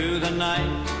beckons through the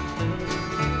night.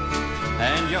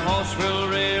 And your horse will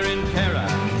rear in terror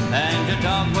and your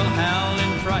dog will howl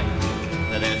in fright,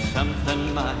 for there's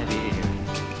something mighty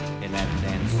in that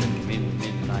dancing Min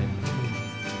Min light.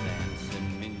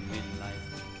 Dancing Min Min light.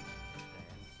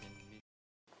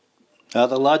 Dancing Min.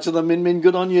 The larger the Min Min,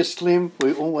 good on you, Slim.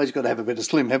 We always got to have a bit of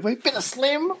Slim, have we? Bit of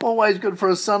Slim, always good for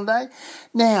a Sunday.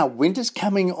 Now, winter's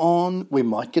coming on. We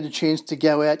might get a chance to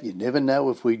go out. You never know.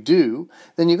 If we do,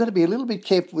 then you've got to be a little bit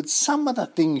careful with some of the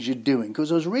things you're doing.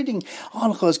 Because I was reading, I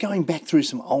was going back through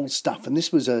some old stuff, and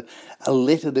this was a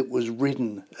letter that was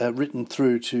written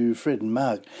through to Fred and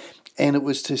Marg. And it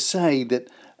was to say that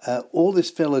all this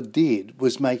fella did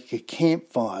was make a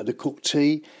campfire to cook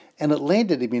tea, and it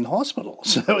landed him in hospital.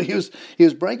 So he was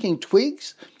breaking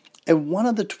twigs, and one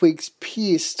of the twigs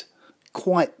pierced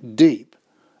quite deep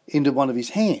into one of his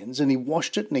hands, and he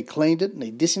washed it and he cleaned it and he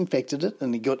disinfected it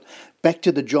and he got back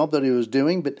to the job that he was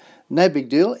doing, but no big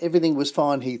deal. Everything was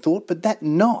fine, he thought. But that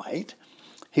night,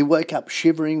 he woke up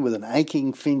shivering with an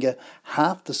aching finger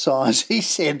half the size, he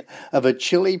said, of a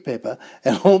chili pepper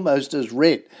and almost as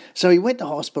red. So he went to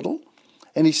hospital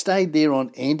and he stayed there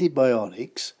on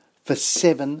antibiotics for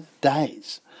 7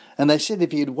 days. And they said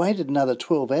if he had waited another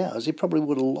 12 hours, he probably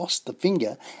would have lost the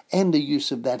finger and the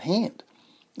use of that hand.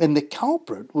 And the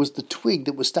culprit was the twig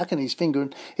that was stuck in his finger,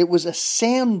 and it was a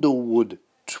sandalwood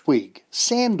twig,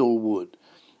 sandalwood,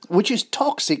 which is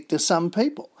toxic to some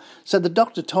people. So the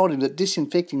doctor told him that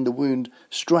disinfecting the wound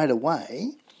straight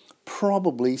away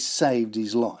probably saved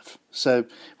his life. So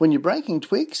when you're breaking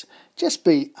twigs, just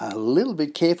be a little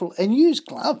bit careful and use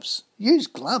gloves. Use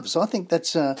gloves. I think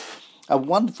that's a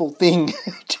wonderful thing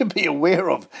to be aware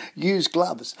of. Use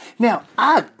gloves. Now,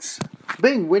 Uggs,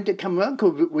 being winter coming on,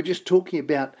 we're just talking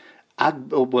about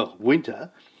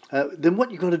winter. Then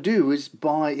what you've got to do is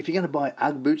buy, if you're going to buy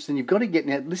Ugg boots, then you've got to get,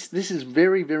 now this is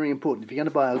very, very important. If you're going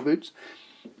to buy Ugg boots,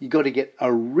 you've got to get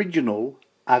original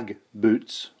Ugg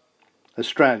boots,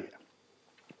 Australia.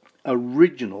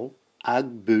 Original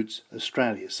Ugg Boots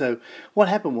Australia. So what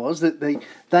happened was that they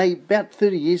about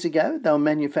 30 years ago, they were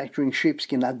manufacturing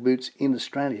sheepskin Ugg boots in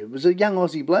Australia. It was a young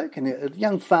Aussie bloke and a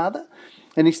young father,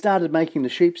 and he started making the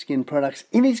sheepskin products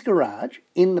in his garage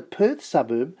in the Perth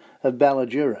suburb of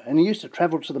Ballajura. And he used to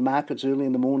travel to the markets early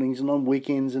in the mornings and on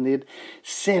weekends, and he'd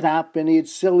set up and he'd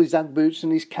sell his Ugg boots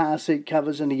and his car seat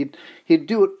covers, and he'd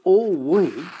do it all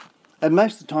week. And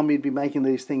most of the time he'd be making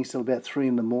these things till about 3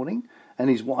 in the morning, and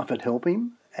his wife would help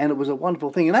him. And it was a wonderful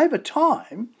thing. And over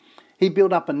time, he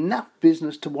built up enough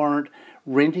business to warrant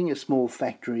renting a small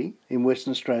factory in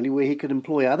Western Australia where he could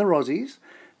employ other Aussies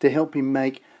to help him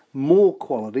make more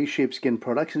quality sheepskin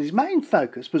products. And his main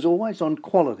focus was always on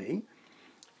quality.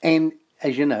 And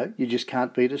as you know, you just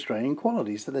can't beat Australian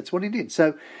quality. So that's what he did.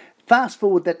 So fast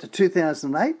forward that to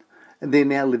 2008, and they're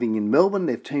now living in Melbourne.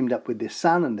 They've teamed up with their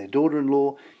son and their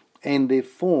daughter-in-law, and they've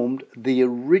formed the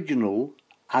original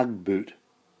Ugg boot.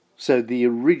 So the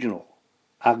original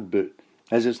Ugg boot,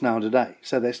 as it's known today.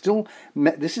 So they still,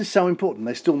 this is so important,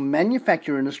 they still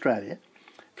manufacture in Australia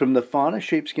from the finest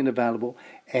sheepskin available,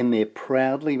 and they're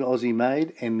proudly Aussie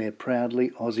made and they're proudly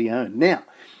Aussie owned. Now,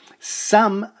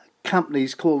 some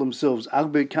companies call themselves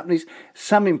Ugg boot companies.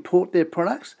 Some import their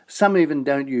products. Some even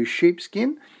don't use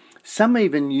sheepskin. Some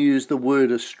even use the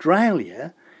word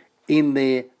Australia in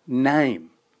their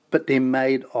name, but they're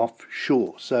made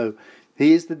offshore. So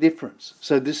here's the difference.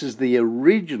 So this is the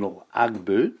original Ugg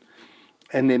boot,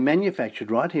 and they're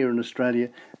manufactured right here in Australia.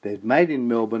 They're made in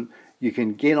Melbourne. You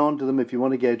can get onto them if you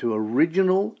want to go to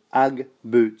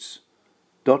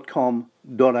originaluggboots.com.au,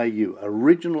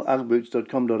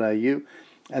 originaluggboots.com.au,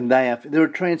 and they're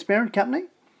a transparent company,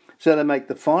 so they make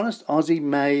the finest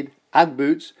Aussie-made Ugg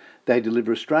boots. They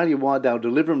deliver Australia-wide. They'll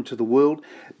deliver them to the world.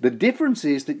 The difference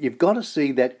is that you've got to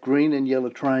see that green and yellow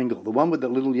triangle, the one with the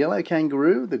little yellow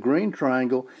kangaroo, the green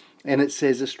triangle, and it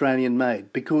says Australian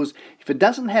made. Because if it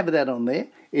doesn't have that on there,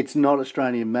 it's not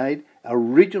Australian made.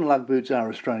 Original Ugg boots are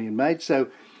Australian made. So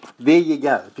there you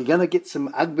go. If you're going to get some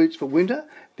Ugg boots for winter,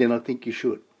 then I think you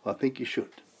should. But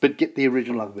get the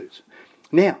original Ugg boots.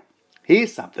 Now,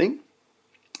 here's something.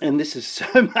 And this is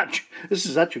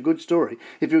such a good story.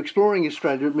 If you're exploring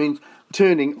Australia, it means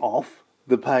turning off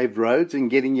the paved roads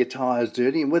and getting your tyres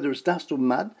dirty. And whether it's dust or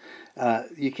mud,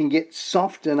 you can get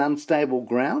soft and unstable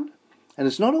ground. And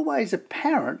it's not always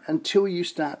apparent until you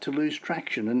start to lose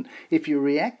traction. And if you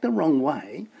react the wrong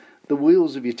way, the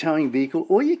wheels of your towing vehicle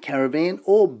or your caravan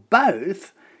or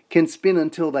both can spin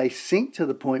until they sink to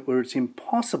the point where it's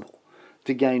impossible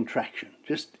to gain traction.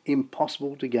 Just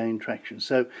impossible to gain traction.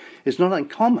 So it's not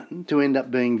uncommon to end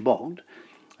up being bogged.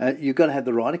 You've got to have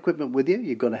the right equipment with you.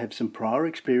 You've got to have some prior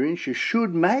experience. You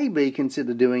should maybe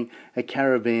consider doing a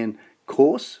caravan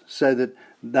course so that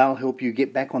they'll help you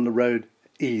get back on the road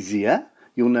easier.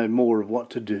 You'll know more of what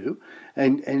to do.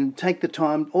 And take the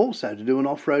time also to do an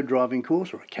off-road driving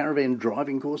course or a caravan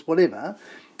driving course, whatever.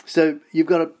 So you've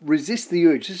got to resist the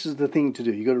urge. This is the thing to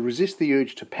do. You've got to resist the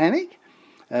urge to panic.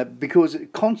 because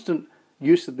constant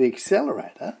use of the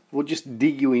accelerator will just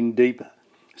dig you in deeper.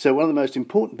 So one of the most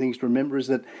important things to remember is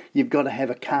that you've got to have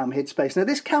a calm headspace. Now,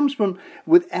 this comes from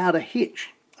Without a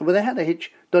Hitch.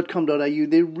 Withoutatahitch.com.au,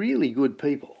 they're really good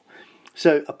people.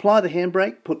 So apply the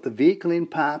handbrake, put the vehicle in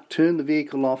park, turn the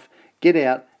vehicle off, get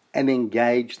out and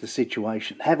engage the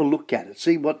situation. Have a look at it.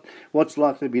 See what's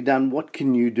likely to be done. What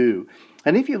can you do?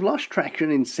 And if you've lost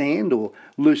traction in sand or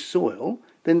loose soil,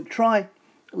 then try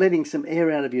letting some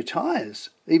air out of your tyres,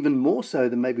 even more so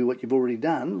than maybe what you've already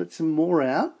done. Let some more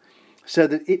out so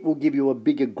that it will give you a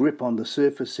bigger grip on the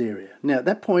surface area. Now, at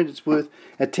that point, it's worth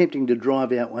attempting to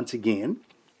drive out once again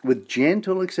with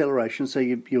gentle acceleration so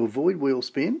you avoid wheel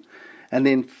spin, and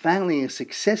then failing a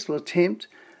successful attempt,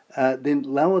 then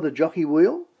lower the jockey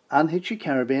wheel, unhitch your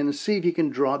caravan and see if you can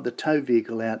drive the tow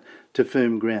vehicle out to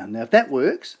firm ground. Now, if that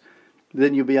works,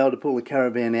 then you'll be able to pull the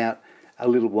caravan out a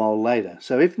little while later.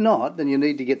 So if not, then you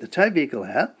need to get the tow vehicle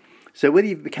out. So whether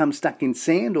you've become stuck in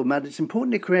sand or mud, it's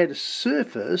important to create a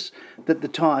surface that the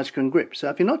tyres can grip. So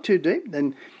if you're not too deep,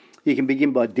 then you can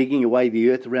begin by digging away the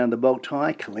earth around the bog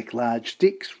tyre, collect large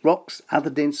sticks, rocks, other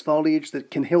dense foliage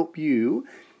that can help you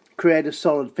create a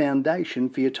solid foundation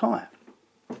for your tyre.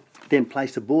 Then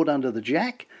place a board under the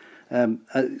jack so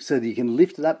that you can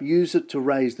lift it up, use it to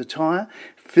raise the tyre,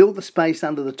 fill the space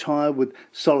under the tyre with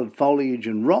solid foliage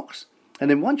and rocks, and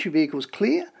then once your vehicle's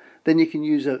clear, then you can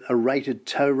use a rated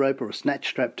tow rope or a snatch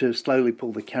strap to slowly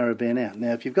pull the caravan out.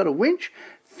 Now, if you've got a winch,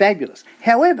 fabulous.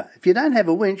 However, if you don't have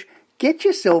a winch, get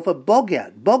yourself a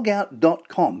bogout,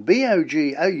 bogout.com,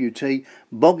 B-O-G-O-U-T,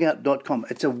 bogout.com.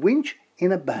 It's a winch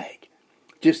in a bag.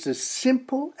 Just as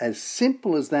simple as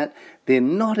that. They're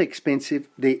not expensive,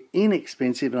 they're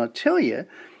inexpensive, and I tell you,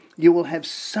 you will have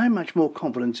so much more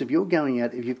confidence if you're going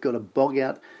out if you've got a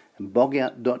bogout and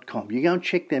bogout.com. You go and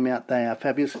check them out, they are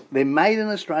fabulous. They're made in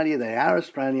Australia, they are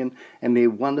Australian, and they're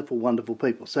wonderful, wonderful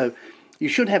people. So you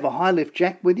should have a high lift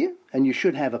jack with you, and you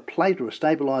should have a plate or a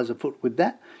stabiliser foot with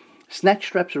that. Snatch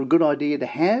straps are a good idea to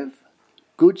have.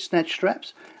 Good snatch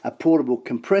straps. A portable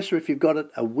compressor if you've got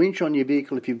it. A winch on your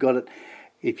vehicle if you've got it.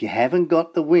 If you haven't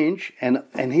got the winch, and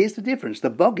here's the difference. The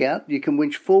bogout, you can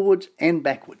winch forwards and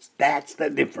backwards. That's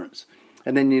the difference.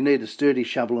 And then you need a sturdy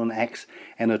shovel and axe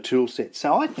and a tool set.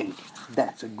 So I think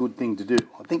that's a good thing to do.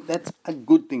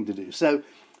 So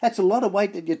that's a lot of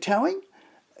weight that you're towing.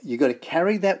 You've got to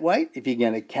carry that weight. If you're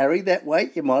going to carry that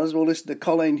weight, you might as well listen to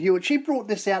Colleen Hewitt. She brought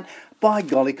this out. By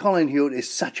golly, Colleen Hewitt is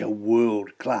such a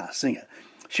world-class singer.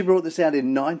 She brought this out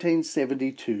in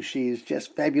 1972. She is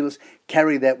just fabulous.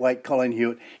 Carry that weight, Colleen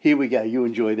Hewitt. Here we go. You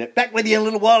enjoy that. Back with you in a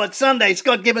little while. It's Sunday.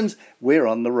 Scott Gibbons. We're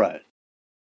on the road.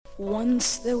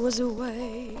 Once there was a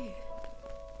way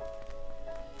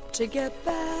to get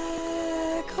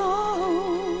back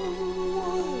home.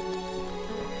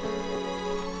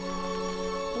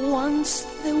 Once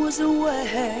there was a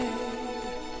way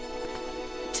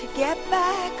to get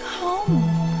back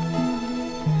home.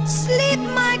 Sleep,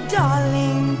 my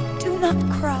darling, do not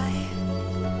cry,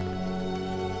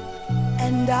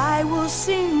 and I will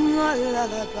sing a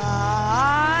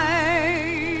lullaby.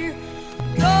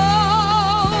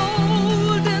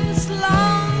 Golden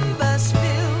slumbers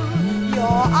fill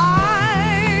your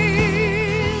eyes,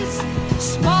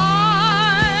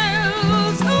 smiles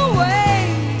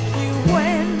await you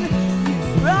when you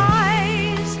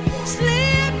rise.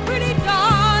 Sleep, pretty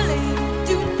darling,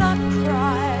 do not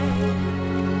cry,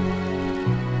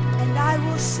 and I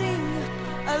will sing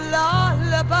a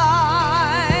lullaby.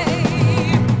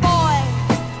 Boy,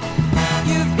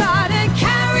 you've got to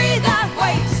carry that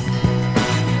weight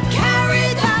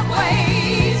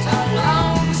a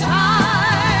long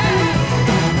time.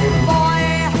 Boy,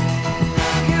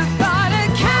 you've got to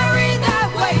carry that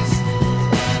weight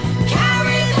a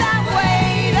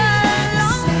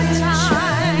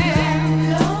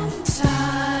long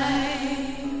time.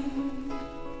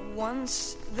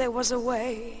 Once there was a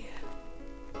way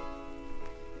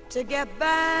to get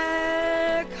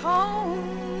back homeward.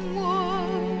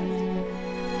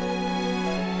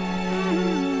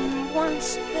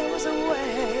 Once there was a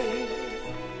way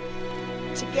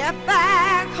to get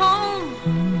back home.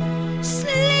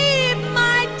 Sleep,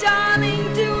 my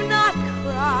darling, do not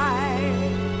cry,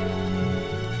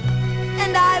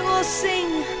 and I will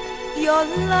sing your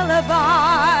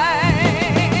lullaby.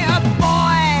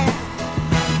 Boy,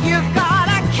 you've got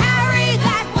to carry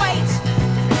that weight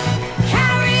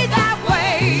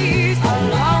a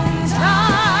long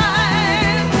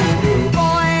time.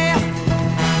 Boy,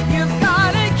 you've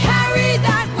got to carry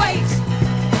that weight a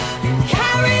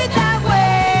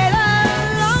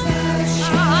long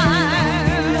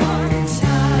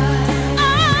time. Oh,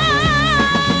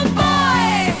 boy,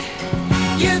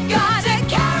 you've got to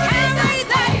carry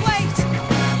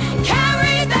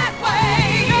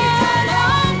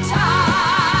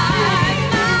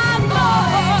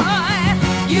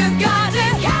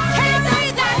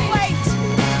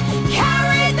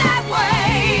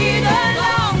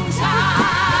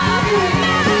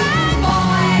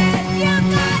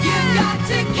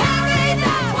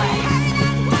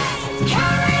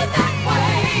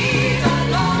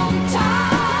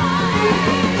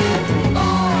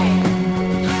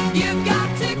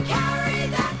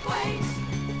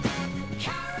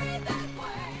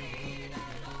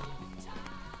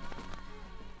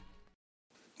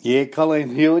Yeah,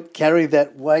 Colleen Hewitt, carry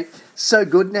that weight. So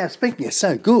good. Now, speaking of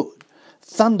so good,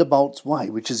 Thunderbolts Way,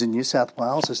 which is in New South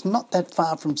Wales, is not that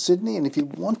far from Sydney. And if you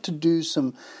want to do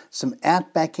some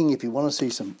outbacking, if you want to see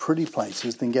some pretty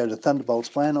places, then go to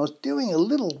Thunderbolts Way. And I was doing a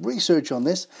little research on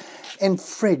this. And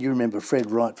Fred, you remember Fred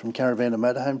Wright from Caravan and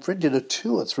Motorhome, Fred did a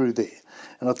tour through there.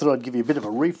 And I thought I'd give you a bit of a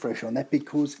refresh on that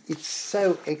because it's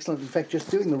so excellent. In fact,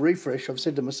 just doing the refresh, I've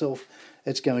said to myself,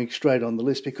 it's going straight on the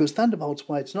list because Thunderbolts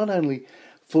Way, it's not only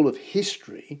full of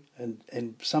history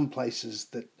and some places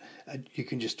that you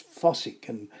can just fossick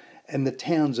and the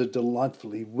towns are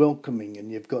delightfully welcoming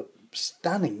and you've got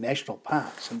stunning national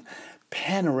parks and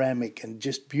panoramic and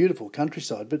just beautiful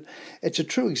countryside. But it's a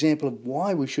true example of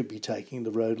why we should be taking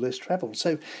the road less travelled.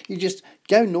 So you just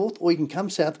go north or you can come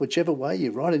south, whichever way.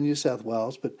 You're right in New South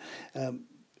Wales, but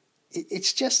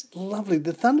it's just lovely.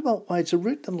 The Thunderbolt Way, it's a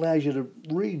route that allows you to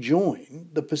rejoin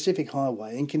the Pacific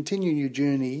Highway and continue your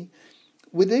journey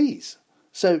with ease.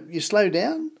 So you slow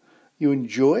down, you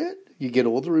enjoy it, you get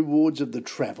all the rewards of the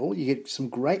travel, you get some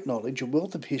great knowledge, a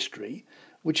wealth of history,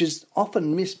 which is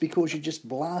often missed because you just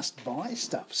blast by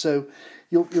stuff. So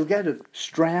you'll go to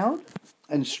Stroud,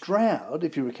 and Stroud,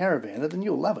 if you're a caravaner, then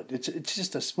you'll love it. It's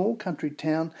just a small country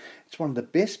town. It's one of the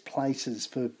best places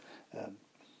for,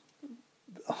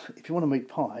 if you want to meet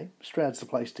pie, Stroud's the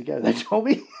place to go, they told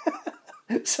me.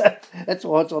 So that's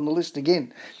why it's on the list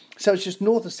again. So it's just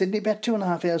north of Sydney, about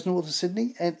 2.5 hours north of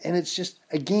Sydney, and it's just,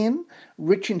 again,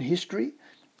 rich in history.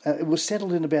 It was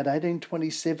settled in about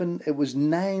 1827. It was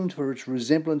named for its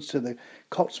resemblance to the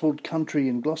Cotswold country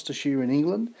in Gloucestershire in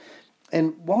England.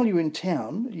 And while you're in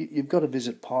town, you've got to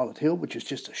visit Pilot Hill, which is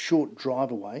just a short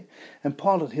drive away. And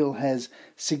Pilot Hill has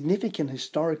significant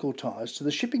historical ties to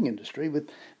the shipping industry, with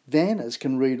vanners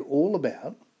can read all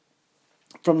about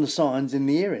from the signs in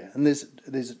the area. And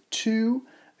there's 2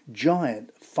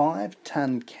 giant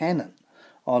 5-ton cannon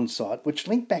on site, which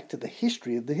link back to the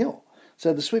history of the hill.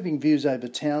 So the sweeping views over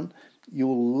town,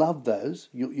 you'll love those.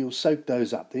 You'll soak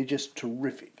those up. They're just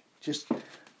terrific. Just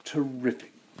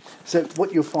terrific. So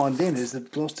what you'll find then is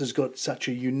that Gloucester's got such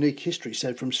a unique history.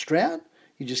 So from Stroud,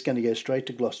 you're just going to go straight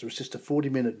to Gloucester. It's just a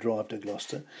 40-minute drive to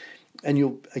Gloucester. And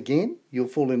you'll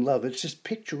fall in love. It's just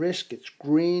picturesque. It's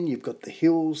green. You've got the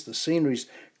hills. The scenery's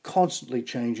constantly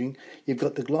changing. You've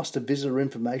got the Gloucester Visitor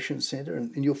Information Centre,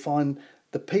 and you'll find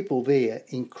the people there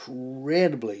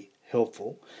incredibly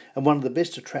helpful. And one of the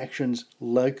best attractions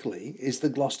locally is the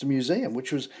Gloucester Museum,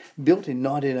 which was built in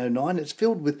 1909. It's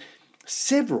filled with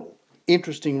several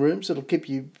interesting rooms that'll keep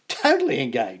you totally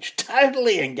engaged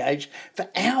for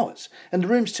hours. And the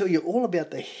rooms tell you all about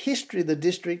the history of the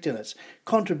district and its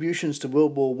contributions to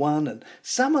World War I, and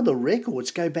some of the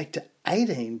records go back to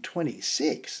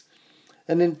 1826.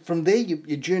 And then from there, you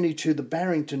journey to the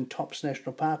Barrington Tops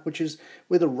National Park, which is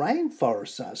where the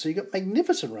rainforests are. So you've got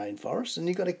magnificent rainforests and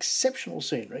you've got exceptional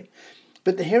scenery.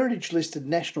 But the heritage-listed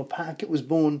national park, it was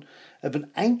born of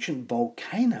an ancient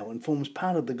volcano and forms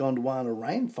part of the Gondwana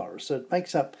rainforest. So it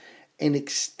makes up an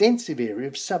extensive area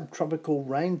of subtropical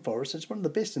rainforest. It's one of the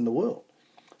best in the world.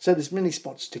 So there's many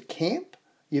spots to camp.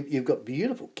 You've got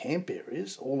beautiful camp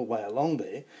areas all the way along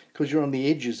there because you're on the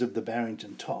edges of the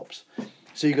Barrington Tops.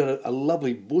 So you've got a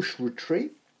lovely bush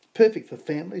retreat, perfect for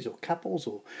families or couples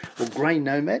or grey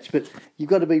nomads, but you've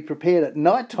got to be prepared at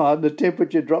night time. The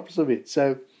temperature drops a bit.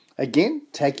 So again,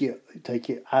 take your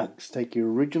Uggs, take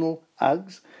your original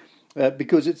Uggs,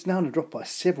 because it's known to drop by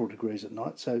several degrees at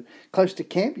night. So close to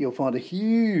camp, you'll find a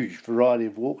huge variety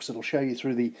of walks that'll show you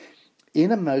through the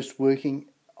innermost working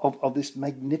of this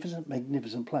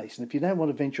magnificent place. And if you don't want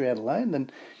to venture out alone, then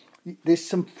there's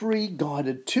some free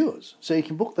guided tours. So you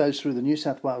can book those through the New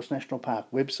South Wales National Park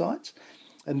websites,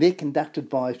 and they're conducted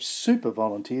by super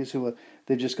volunteers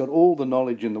they've just got all the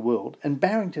knowledge in the world. And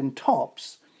Barrington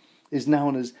Tops is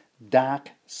known as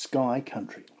Dark Sky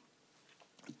Country.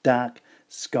 Dark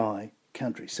Sky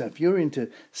Country. So if you're into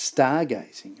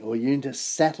stargazing, or you're into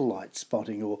satellite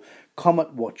spotting, or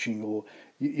comet watching, or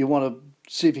you want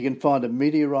to see if you can find a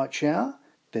meteorite shower,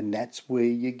 then that's where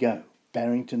you go.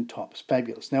 Barrington Tops,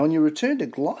 fabulous. Now, on your return to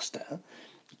Gloucester,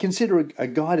 consider a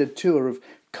guided tour of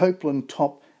Copeland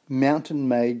Top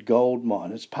Mountain-Made Gold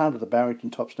Mine. It's part of the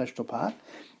Barrington Tops National Park.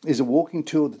 There's a walking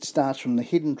tour that starts from the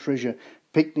Hidden Treasure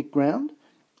Picnic Ground,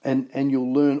 and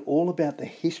you'll learn all about the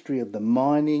history of the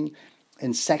mining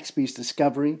and Saxby's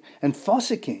discovery. And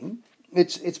fossicking,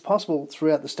 it's possible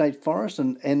throughout the state forest,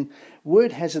 and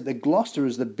word has it that Gloucester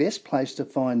is the best place to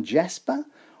find jasper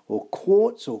or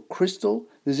quartz or crystal.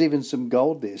 There's even some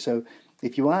gold there. So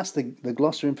if you ask the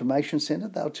Gloucester Information Centre,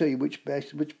 they'll tell you which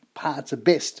parts are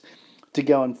best to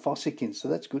go and fossick in. So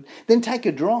that's good. Then take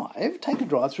a drive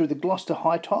through the Gloucester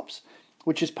High Tops,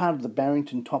 which is part of the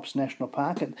Barrington Tops National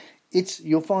Park, and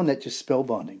you'll find that just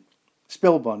spellbinding.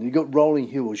 Spellbinding. You've got rolling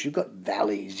hills, you've got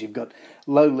valleys, you've got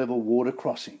low-level water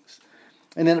crossings.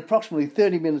 And then approximately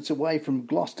 30 minutes away from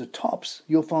Gloucester Tops,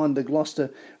 you'll find the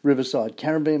Gloucester Riverside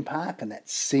Caravan Park, and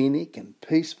that's scenic and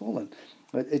peaceful, and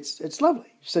it's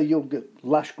lovely. So you'll get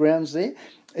lush grounds there.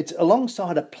 It's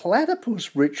alongside a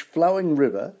platypus-rich flowing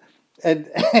river, and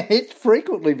it's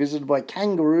frequently visited by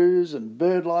kangaroos and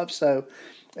bird life. So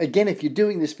again, if you're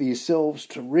doing this for yourselves,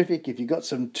 terrific. If you've got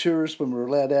some tourists when we're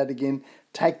allowed out again,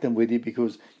 take them with you,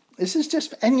 because this is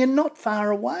just, and you're not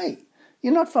far away.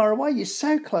 You're not far away. You're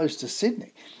so close to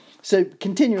Sydney. So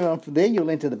continuing on from there, you'll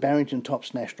enter the Barrington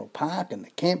Tops National Park and the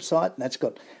campsite, and that's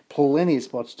got plenty of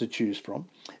spots to choose from.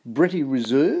 Bretty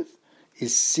Reserve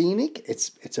is scenic.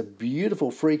 It's a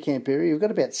beautiful free camp area. We've got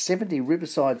about 70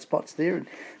 riverside spots there, and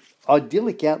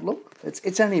idyllic outlook.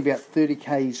 It's only about 30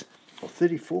 k's or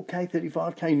 34k,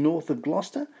 35k north of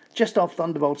Gloucester, just off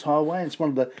Thunderbolts Highway. And it's one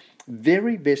of the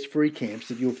very best free camps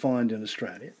that you'll find in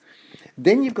Australia.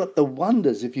 Then you've got the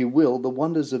wonders, if you will, the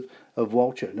wonders of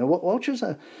Walcher. Now, Walcher's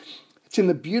it's in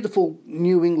the beautiful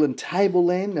New England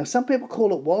tableland. Now, some people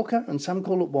call it Walker and some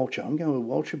call it Walcher. I'm going with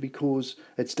Walcher because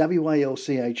it's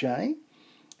Walcha,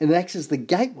 and it acts as the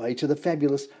gateway to the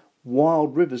fabulous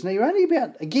wild rivers. Now, you're only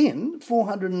about, again,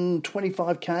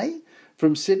 425k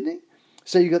from Sydney.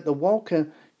 So you've got the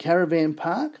Walker Caravan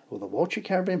Park, or the Walcher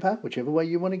Caravan Park, whichever way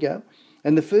you want to go.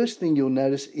 And the first thing you'll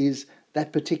notice is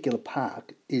that particular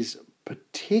park is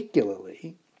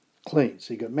particularly clean.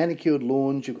 So you've got manicured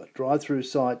lawns, you've got drive-through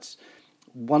sites,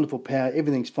 wonderful power,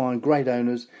 everything's fine, great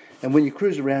owners. And when you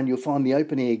cruise around, you'll find the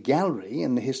open-air gallery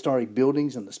and the historic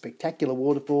buildings and the spectacular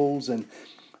waterfalls and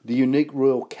the unique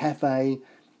Royal Cafe,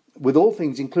 with all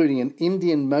things including an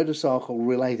Indian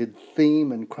motorcycle-related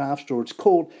theme and craft store. It's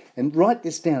called, and write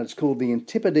this down, it's called the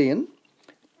Antipodean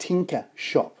Tinker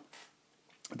Shop.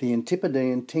 The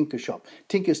Antipodean Tinker Shop.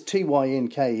 Tinker's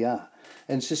Tynker.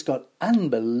 And it's just got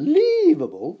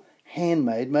unbelievable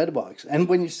handmade motorbikes. And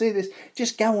when you see this,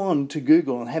 just go on to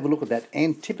Google and have a look at that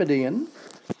Antipodean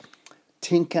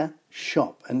Tinker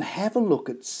Shop and have a look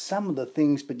at some of the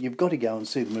things, but you've got to go and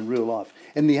see them in real life.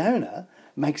 And the owner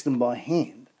makes them by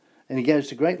hand. And he goes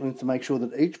to great lengths to make sure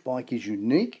that each bike is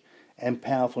unique and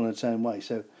powerful in its own way.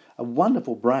 So a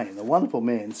wonderful brain, a wonderful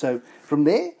man. So from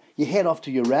there, you head off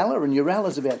to Uralla, and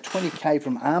Uralla's about 20k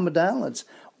from Armidale. It's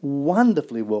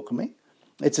wonderfully welcoming.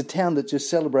 It's a town that just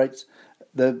celebrates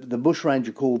the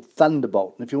bushranger called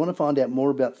Thunderbolt. And if you want to find out more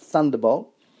about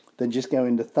Thunderbolt, then just go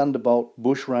into Thunderbolt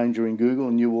Bushranger in Google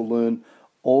and you will learn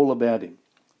all about him.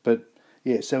 But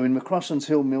yeah, so in McCrossan's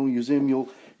Hill Mill Museum,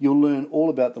 you'll learn all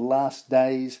about the last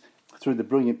days through the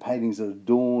brilliant paintings that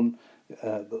adorn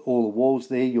all the walls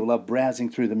there. You'll love browsing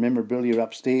through the memorabilia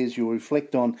upstairs. You'll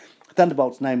reflect on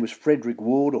Thunderbolt's name was Frederick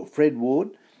Ward, or Fred Ward,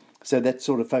 so that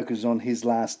sort of focuses on his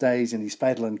last days and his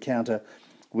fatal encounter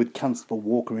with Constable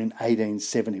Walker in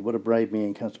 1870. What a brave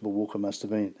man Constable Walker must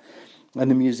have been. And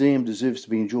the museum deserves to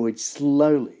be enjoyed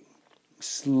slowly,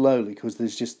 because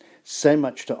there's just so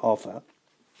much to offer.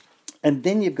 And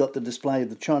then you've got the display of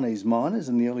the Chinese miners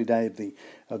in the early day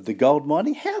of the gold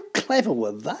mining. How clever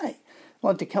were they?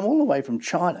 Like to come all the way from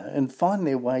China and find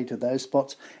their way to those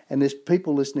spots. And there's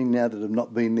people listening now that have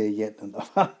not been there yet. And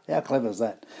how clever is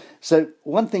that? So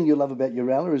one thing you'll love about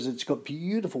Uralla is it's got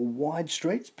beautiful wide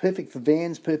streets, perfect for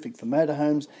vans, perfect for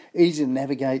motorhomes, easy to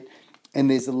navigate. And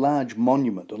there's a large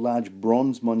monument, a large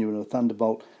bronze monument of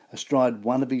Thunderbolt astride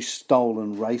one of his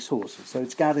stolen racehorses. So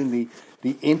it's guarding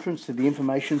the entrance to the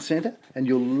information centre, and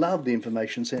you'll love the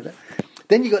information centre.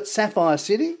 Then you've got Sapphire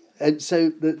City. And so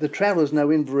the travellers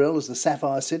know Inverell as the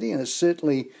Sapphire City, and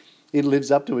it lives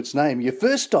up to its name. Your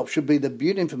first stop should be the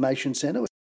Butte Information Centre,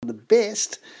 which is the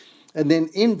best. And then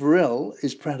Inverell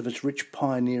is proud of its rich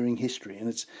pioneering history. And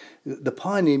it's the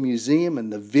Pioneer Museum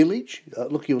and the village.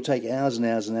 Look, you'll take hours and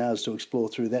hours and hours to explore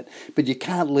through that. But you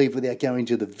can't leave without going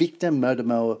to the Victor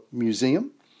Motormower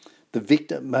Museum. The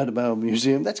Victor Motormower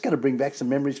Museum. That's going to bring back some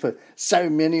memories for so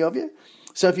many of you.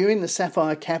 So if you're in the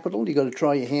Sapphire capital, you've got to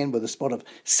try your hand with a spot of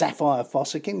sapphire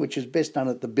fossicking, which is best done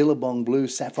at the Billabong Blue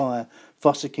Sapphire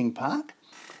Fossicking Park.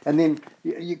 And then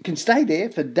you can stay there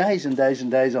for days and days and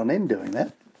days on end doing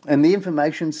that. And the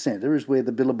information centre is where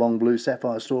the Billabong Blue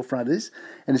Sapphire storefront is,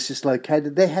 and it's just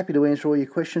located. They're happy to answer all your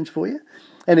questions for you.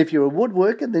 And if you're a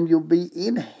woodworker, then you'll be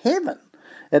in heaven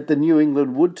at the New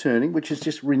England Wood Turning, which is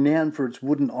just renowned for its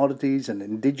wooden oddities and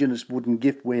indigenous wooden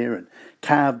giftware and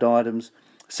carved items.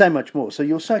 So much more. So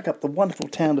you'll soak up the wonderful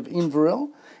town of Inverell,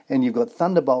 and you've got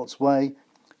Thunderbolt's Way.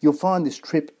 You'll find this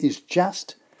trip is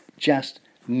just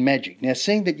magic. Now,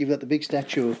 seeing that you've got the big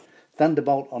statue of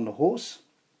Thunderbolt on the horse,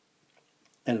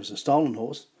 and it was a stolen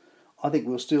horse, I think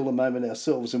we'll steal a moment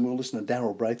ourselves and we'll listen to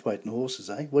Darryl Braithwaite and horses,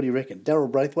 eh? What do you reckon?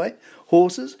 Darryl Braithwaite,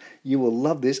 horses, you will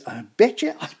love this. I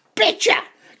betcha,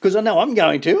 because I know I'm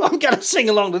going to sing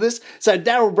along to this. So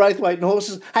Darryl Braithwaite and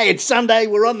horses, hey, it's Sunday,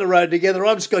 we're on the road together.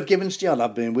 I'm Scott Gibbons. Gee, I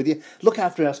love being with you. Look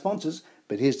after our sponsors,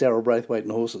 but here's Darryl Braithwaite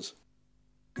and horses.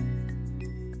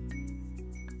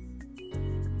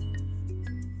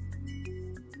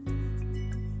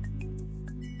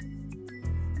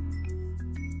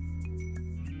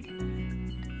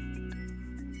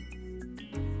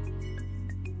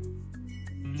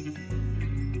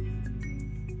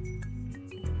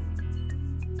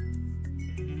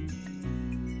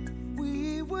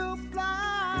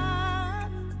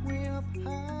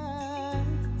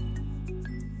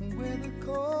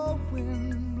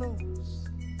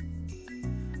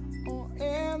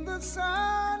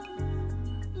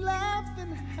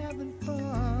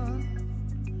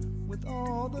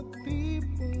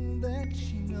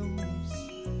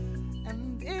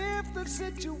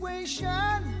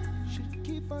 Situation should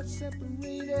keep us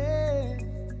separated.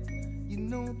 You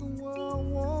know the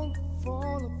world won't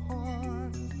fall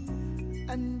apart,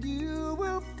 and you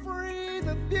will free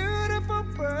the beautiful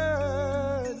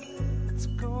bird that's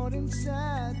caught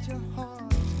inside your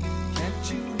heart.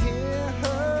 Can't you hear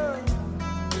her?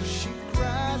 She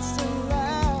cries so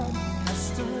loud,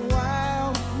 has the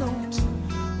wild note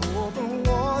over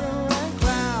water and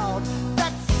cloud.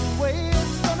 That's the way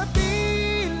it's gonna be.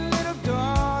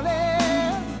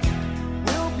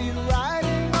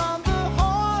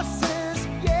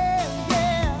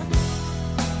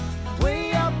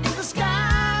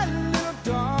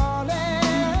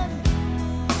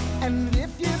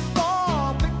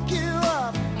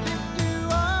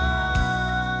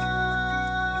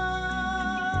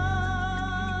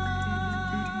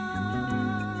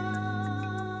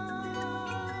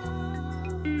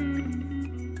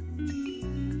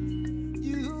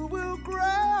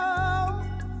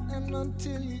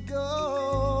 Until you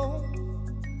go,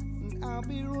 and I'll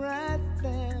be right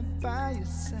there by your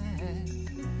side.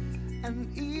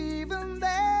 And even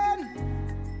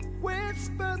then,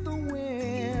 whisper the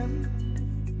wind,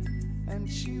 and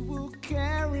she will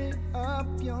carry up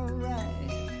your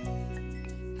right.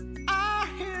 I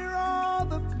hear all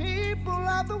the people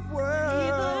of the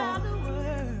world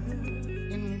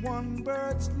in one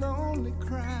bird's lonely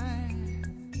cry.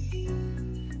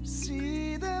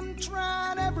 See them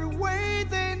trying every way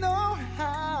they know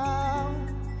how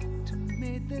to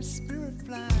make their spirit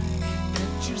fly.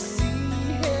 Can't you see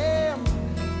him?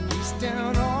 He's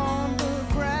down on the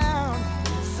ground.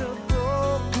 It's a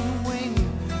broken wing,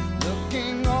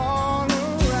 looking all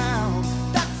around.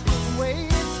 That's the way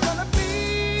it's gonna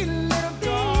be, little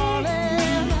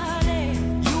darling.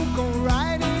 You go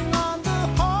riding on the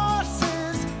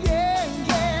horses, yeah,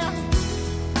 yeah,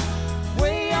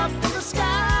 way up in the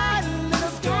sky.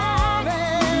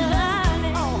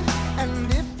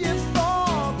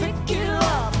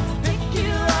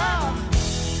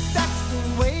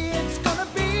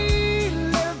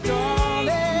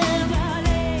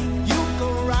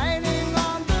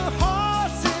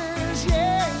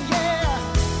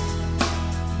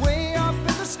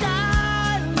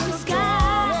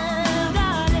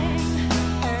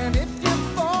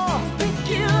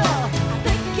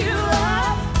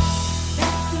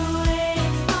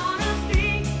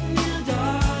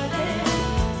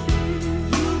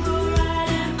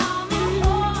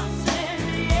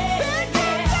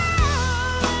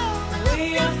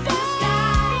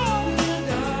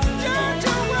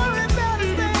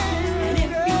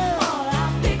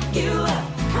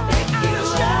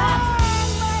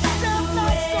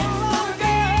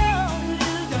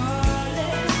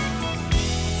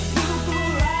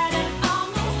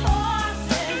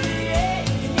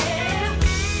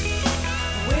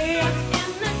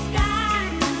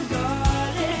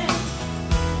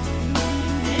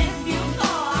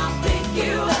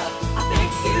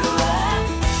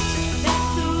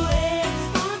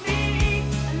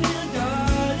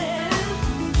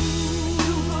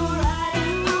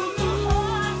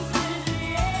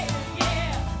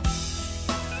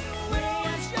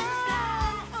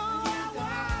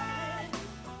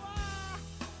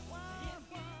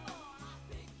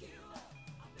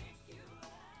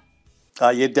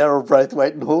 Yeah, Darryl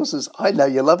Braithwaite and horses. I know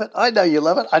you love it. I know you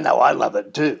love it. I know I love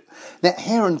it too. Now,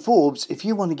 Hare and Forbes, if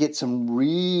you want to get some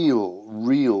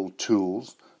real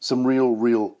tools, some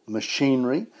real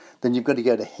machinery, then you've got to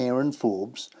go to Hare and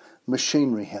Forbes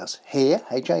Machinery House. Hare,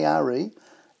 H-A-R-E,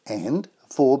 and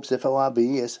Forbes,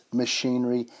 F-O-R-B-S,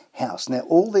 Machinery House. Now,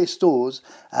 all their stores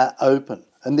are open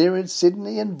And they're in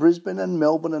Sydney and Brisbane and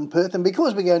Melbourne and Perth. And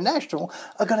because we go national,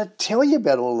 I've got to tell you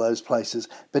about all those places.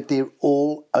 But they're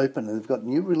all open. And they've got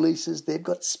new releases. They've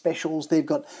got specials. They've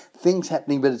got things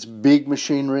happening. But it's big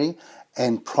machinery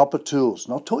and proper tools.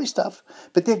 Not toy stuff.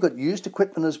 But they've got used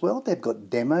equipment as well. They've got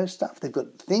demo stuff. They've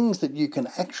got things that you can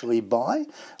actually buy.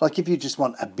 Like if you just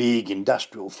want a big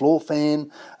industrial floor fan,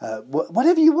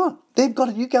 whatever you want. They've got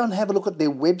it. You go and have a look at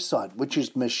their website, which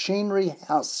is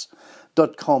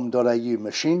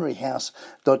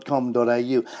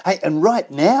machineryhouse.com.au. Hey, and right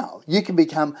now you can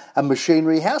become a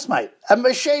machinery housemate. A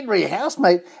machinery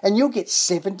housemate, and you'll get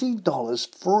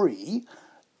 $70 free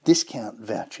discount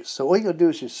vouchers. So all you got to do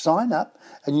is just sign up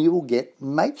and you will get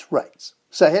mates rates.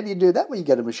 So how do you do that? Well, you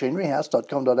go to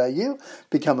machineryhouse.com.au,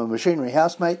 become a machinery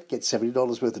housemate, get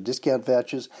 $70 worth of discount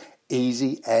vouchers,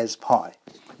 easy as pie.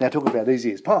 Now, talking about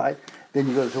easy as pie, then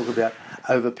you've got to talk about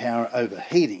overpower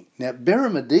overheating. Now,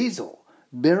 Berrima Diesel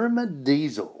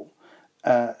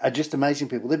are just amazing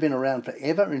people. They've been around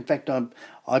forever. In fact,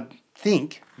 I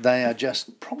think they are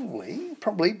just probably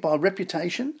by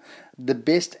reputation, the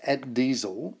best at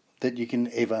diesel that you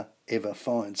can ever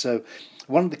find. So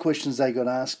one of the questions they got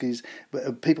asked is,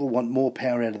 people want more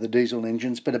power out of the diesel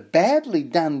engines, but a badly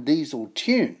done diesel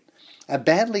tune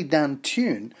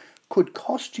could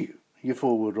cost you your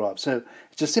four-wheel drive. So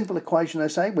it's a simple equation, they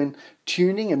say. When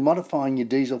tuning and modifying your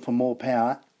diesel for more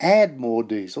power, add more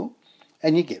diesel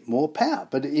and you get more power.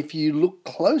 But if you look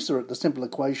closer at the simple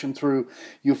equation through,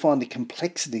 you'll find the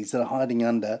complexities that are hiding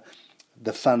under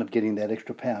the fun of getting that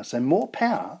extra power. So more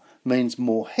power means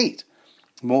more heat.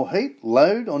 More heat,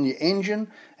 load on your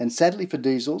engine, and sadly for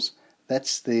diesels,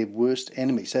 that's their worst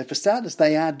enemy. So for starters,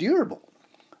 they are durable.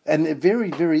 And they're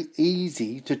very, very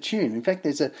easy to tune. In fact,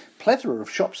 there's a plethora of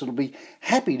shops that will be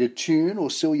happy to tune or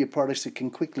sell your products that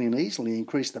can quickly and easily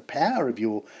increase the power of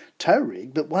your tow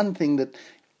rig. But one thing that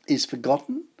is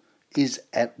forgotten is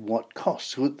at what cost.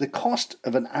 So the cost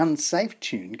of an unsafe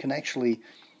tune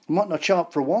might not show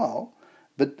up for a while,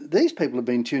 but these people have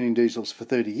been tuning diesels for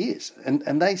 30 years.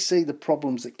 And they see the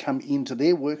problems that come into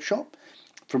their workshop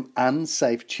from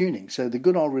unsafe tuning. So the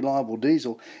good old reliable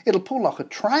diesel, it'll pull like a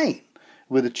train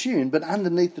with a tune, but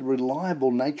underneath the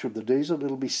reliable nature of the diesel,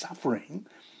 it'll be suffering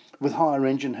with higher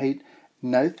engine heat,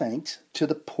 no thanks to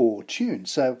the poor tune.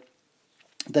 So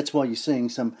that's why you're seeing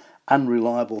some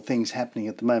unreliable things happening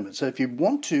at the moment. So if you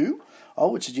want to, I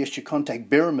would suggest you contact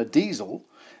Berrima Diesel.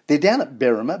 They're down at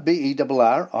Berrima,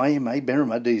 Berrima,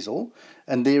 Berrima Diesel,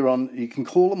 and they're on. You can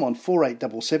call them on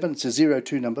 4877. It's a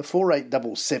 02 number,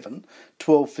 4877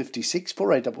 1256,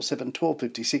 4877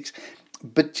 1256.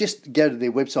 But just go to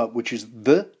their website, which is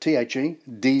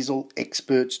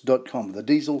dieselexperts.com,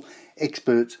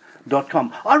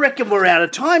 dieselexperts.com. I reckon we're out of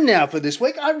time now for this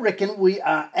week. I reckon we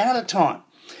are out of time.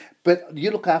 But you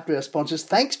look after our sponsors.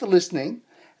 Thanks for listening.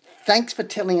 Thanks for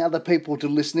telling other people to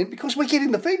listen in, because we're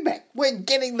getting the feedback.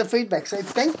 So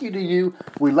thank you to you.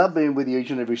 We love being with you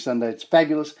each and every Sunday. It's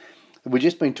fabulous. We've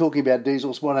just been talking about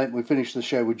diesels. Why don't we finish the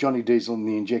show with Johnny Diesel and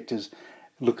the Injectors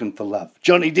looking for love.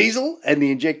 Johnny Diesel and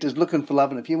the Injectors looking for love.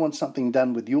 And if you want something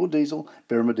done with your diesel,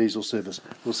 Berrima Diesel Service.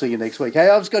 We'll see you next week. Hey,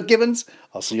 I'm Scott Gibbons.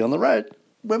 I'll see you on the road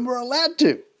when we're allowed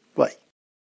to. Bye.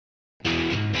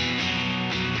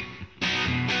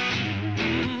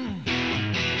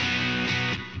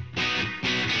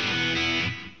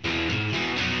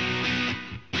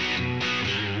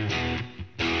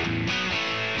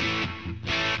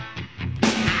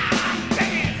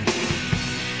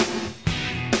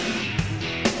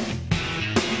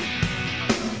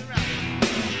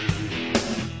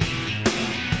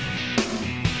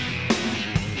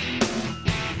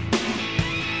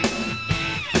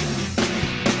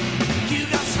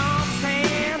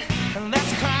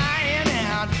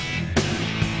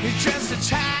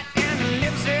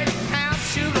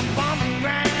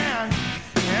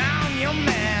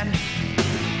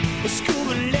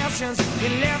 You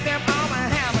left them on my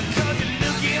hammer, 'cause you're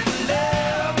looking for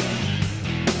love.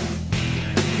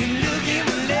 You're looking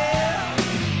for love.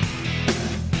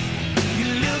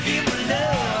 You're looking for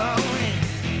love.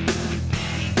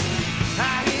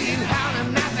 I hear you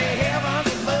howling at the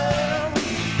heavens above.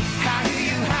 I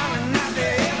hear you howling at the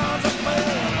heavens above.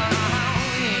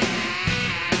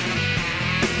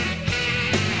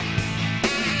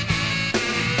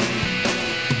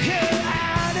 You're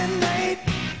out at night,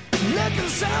 looking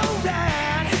so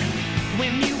right.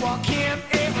 When you walk in,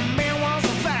 every man wants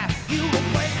to fight. You were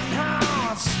breaking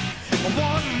hearts,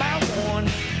 one by one.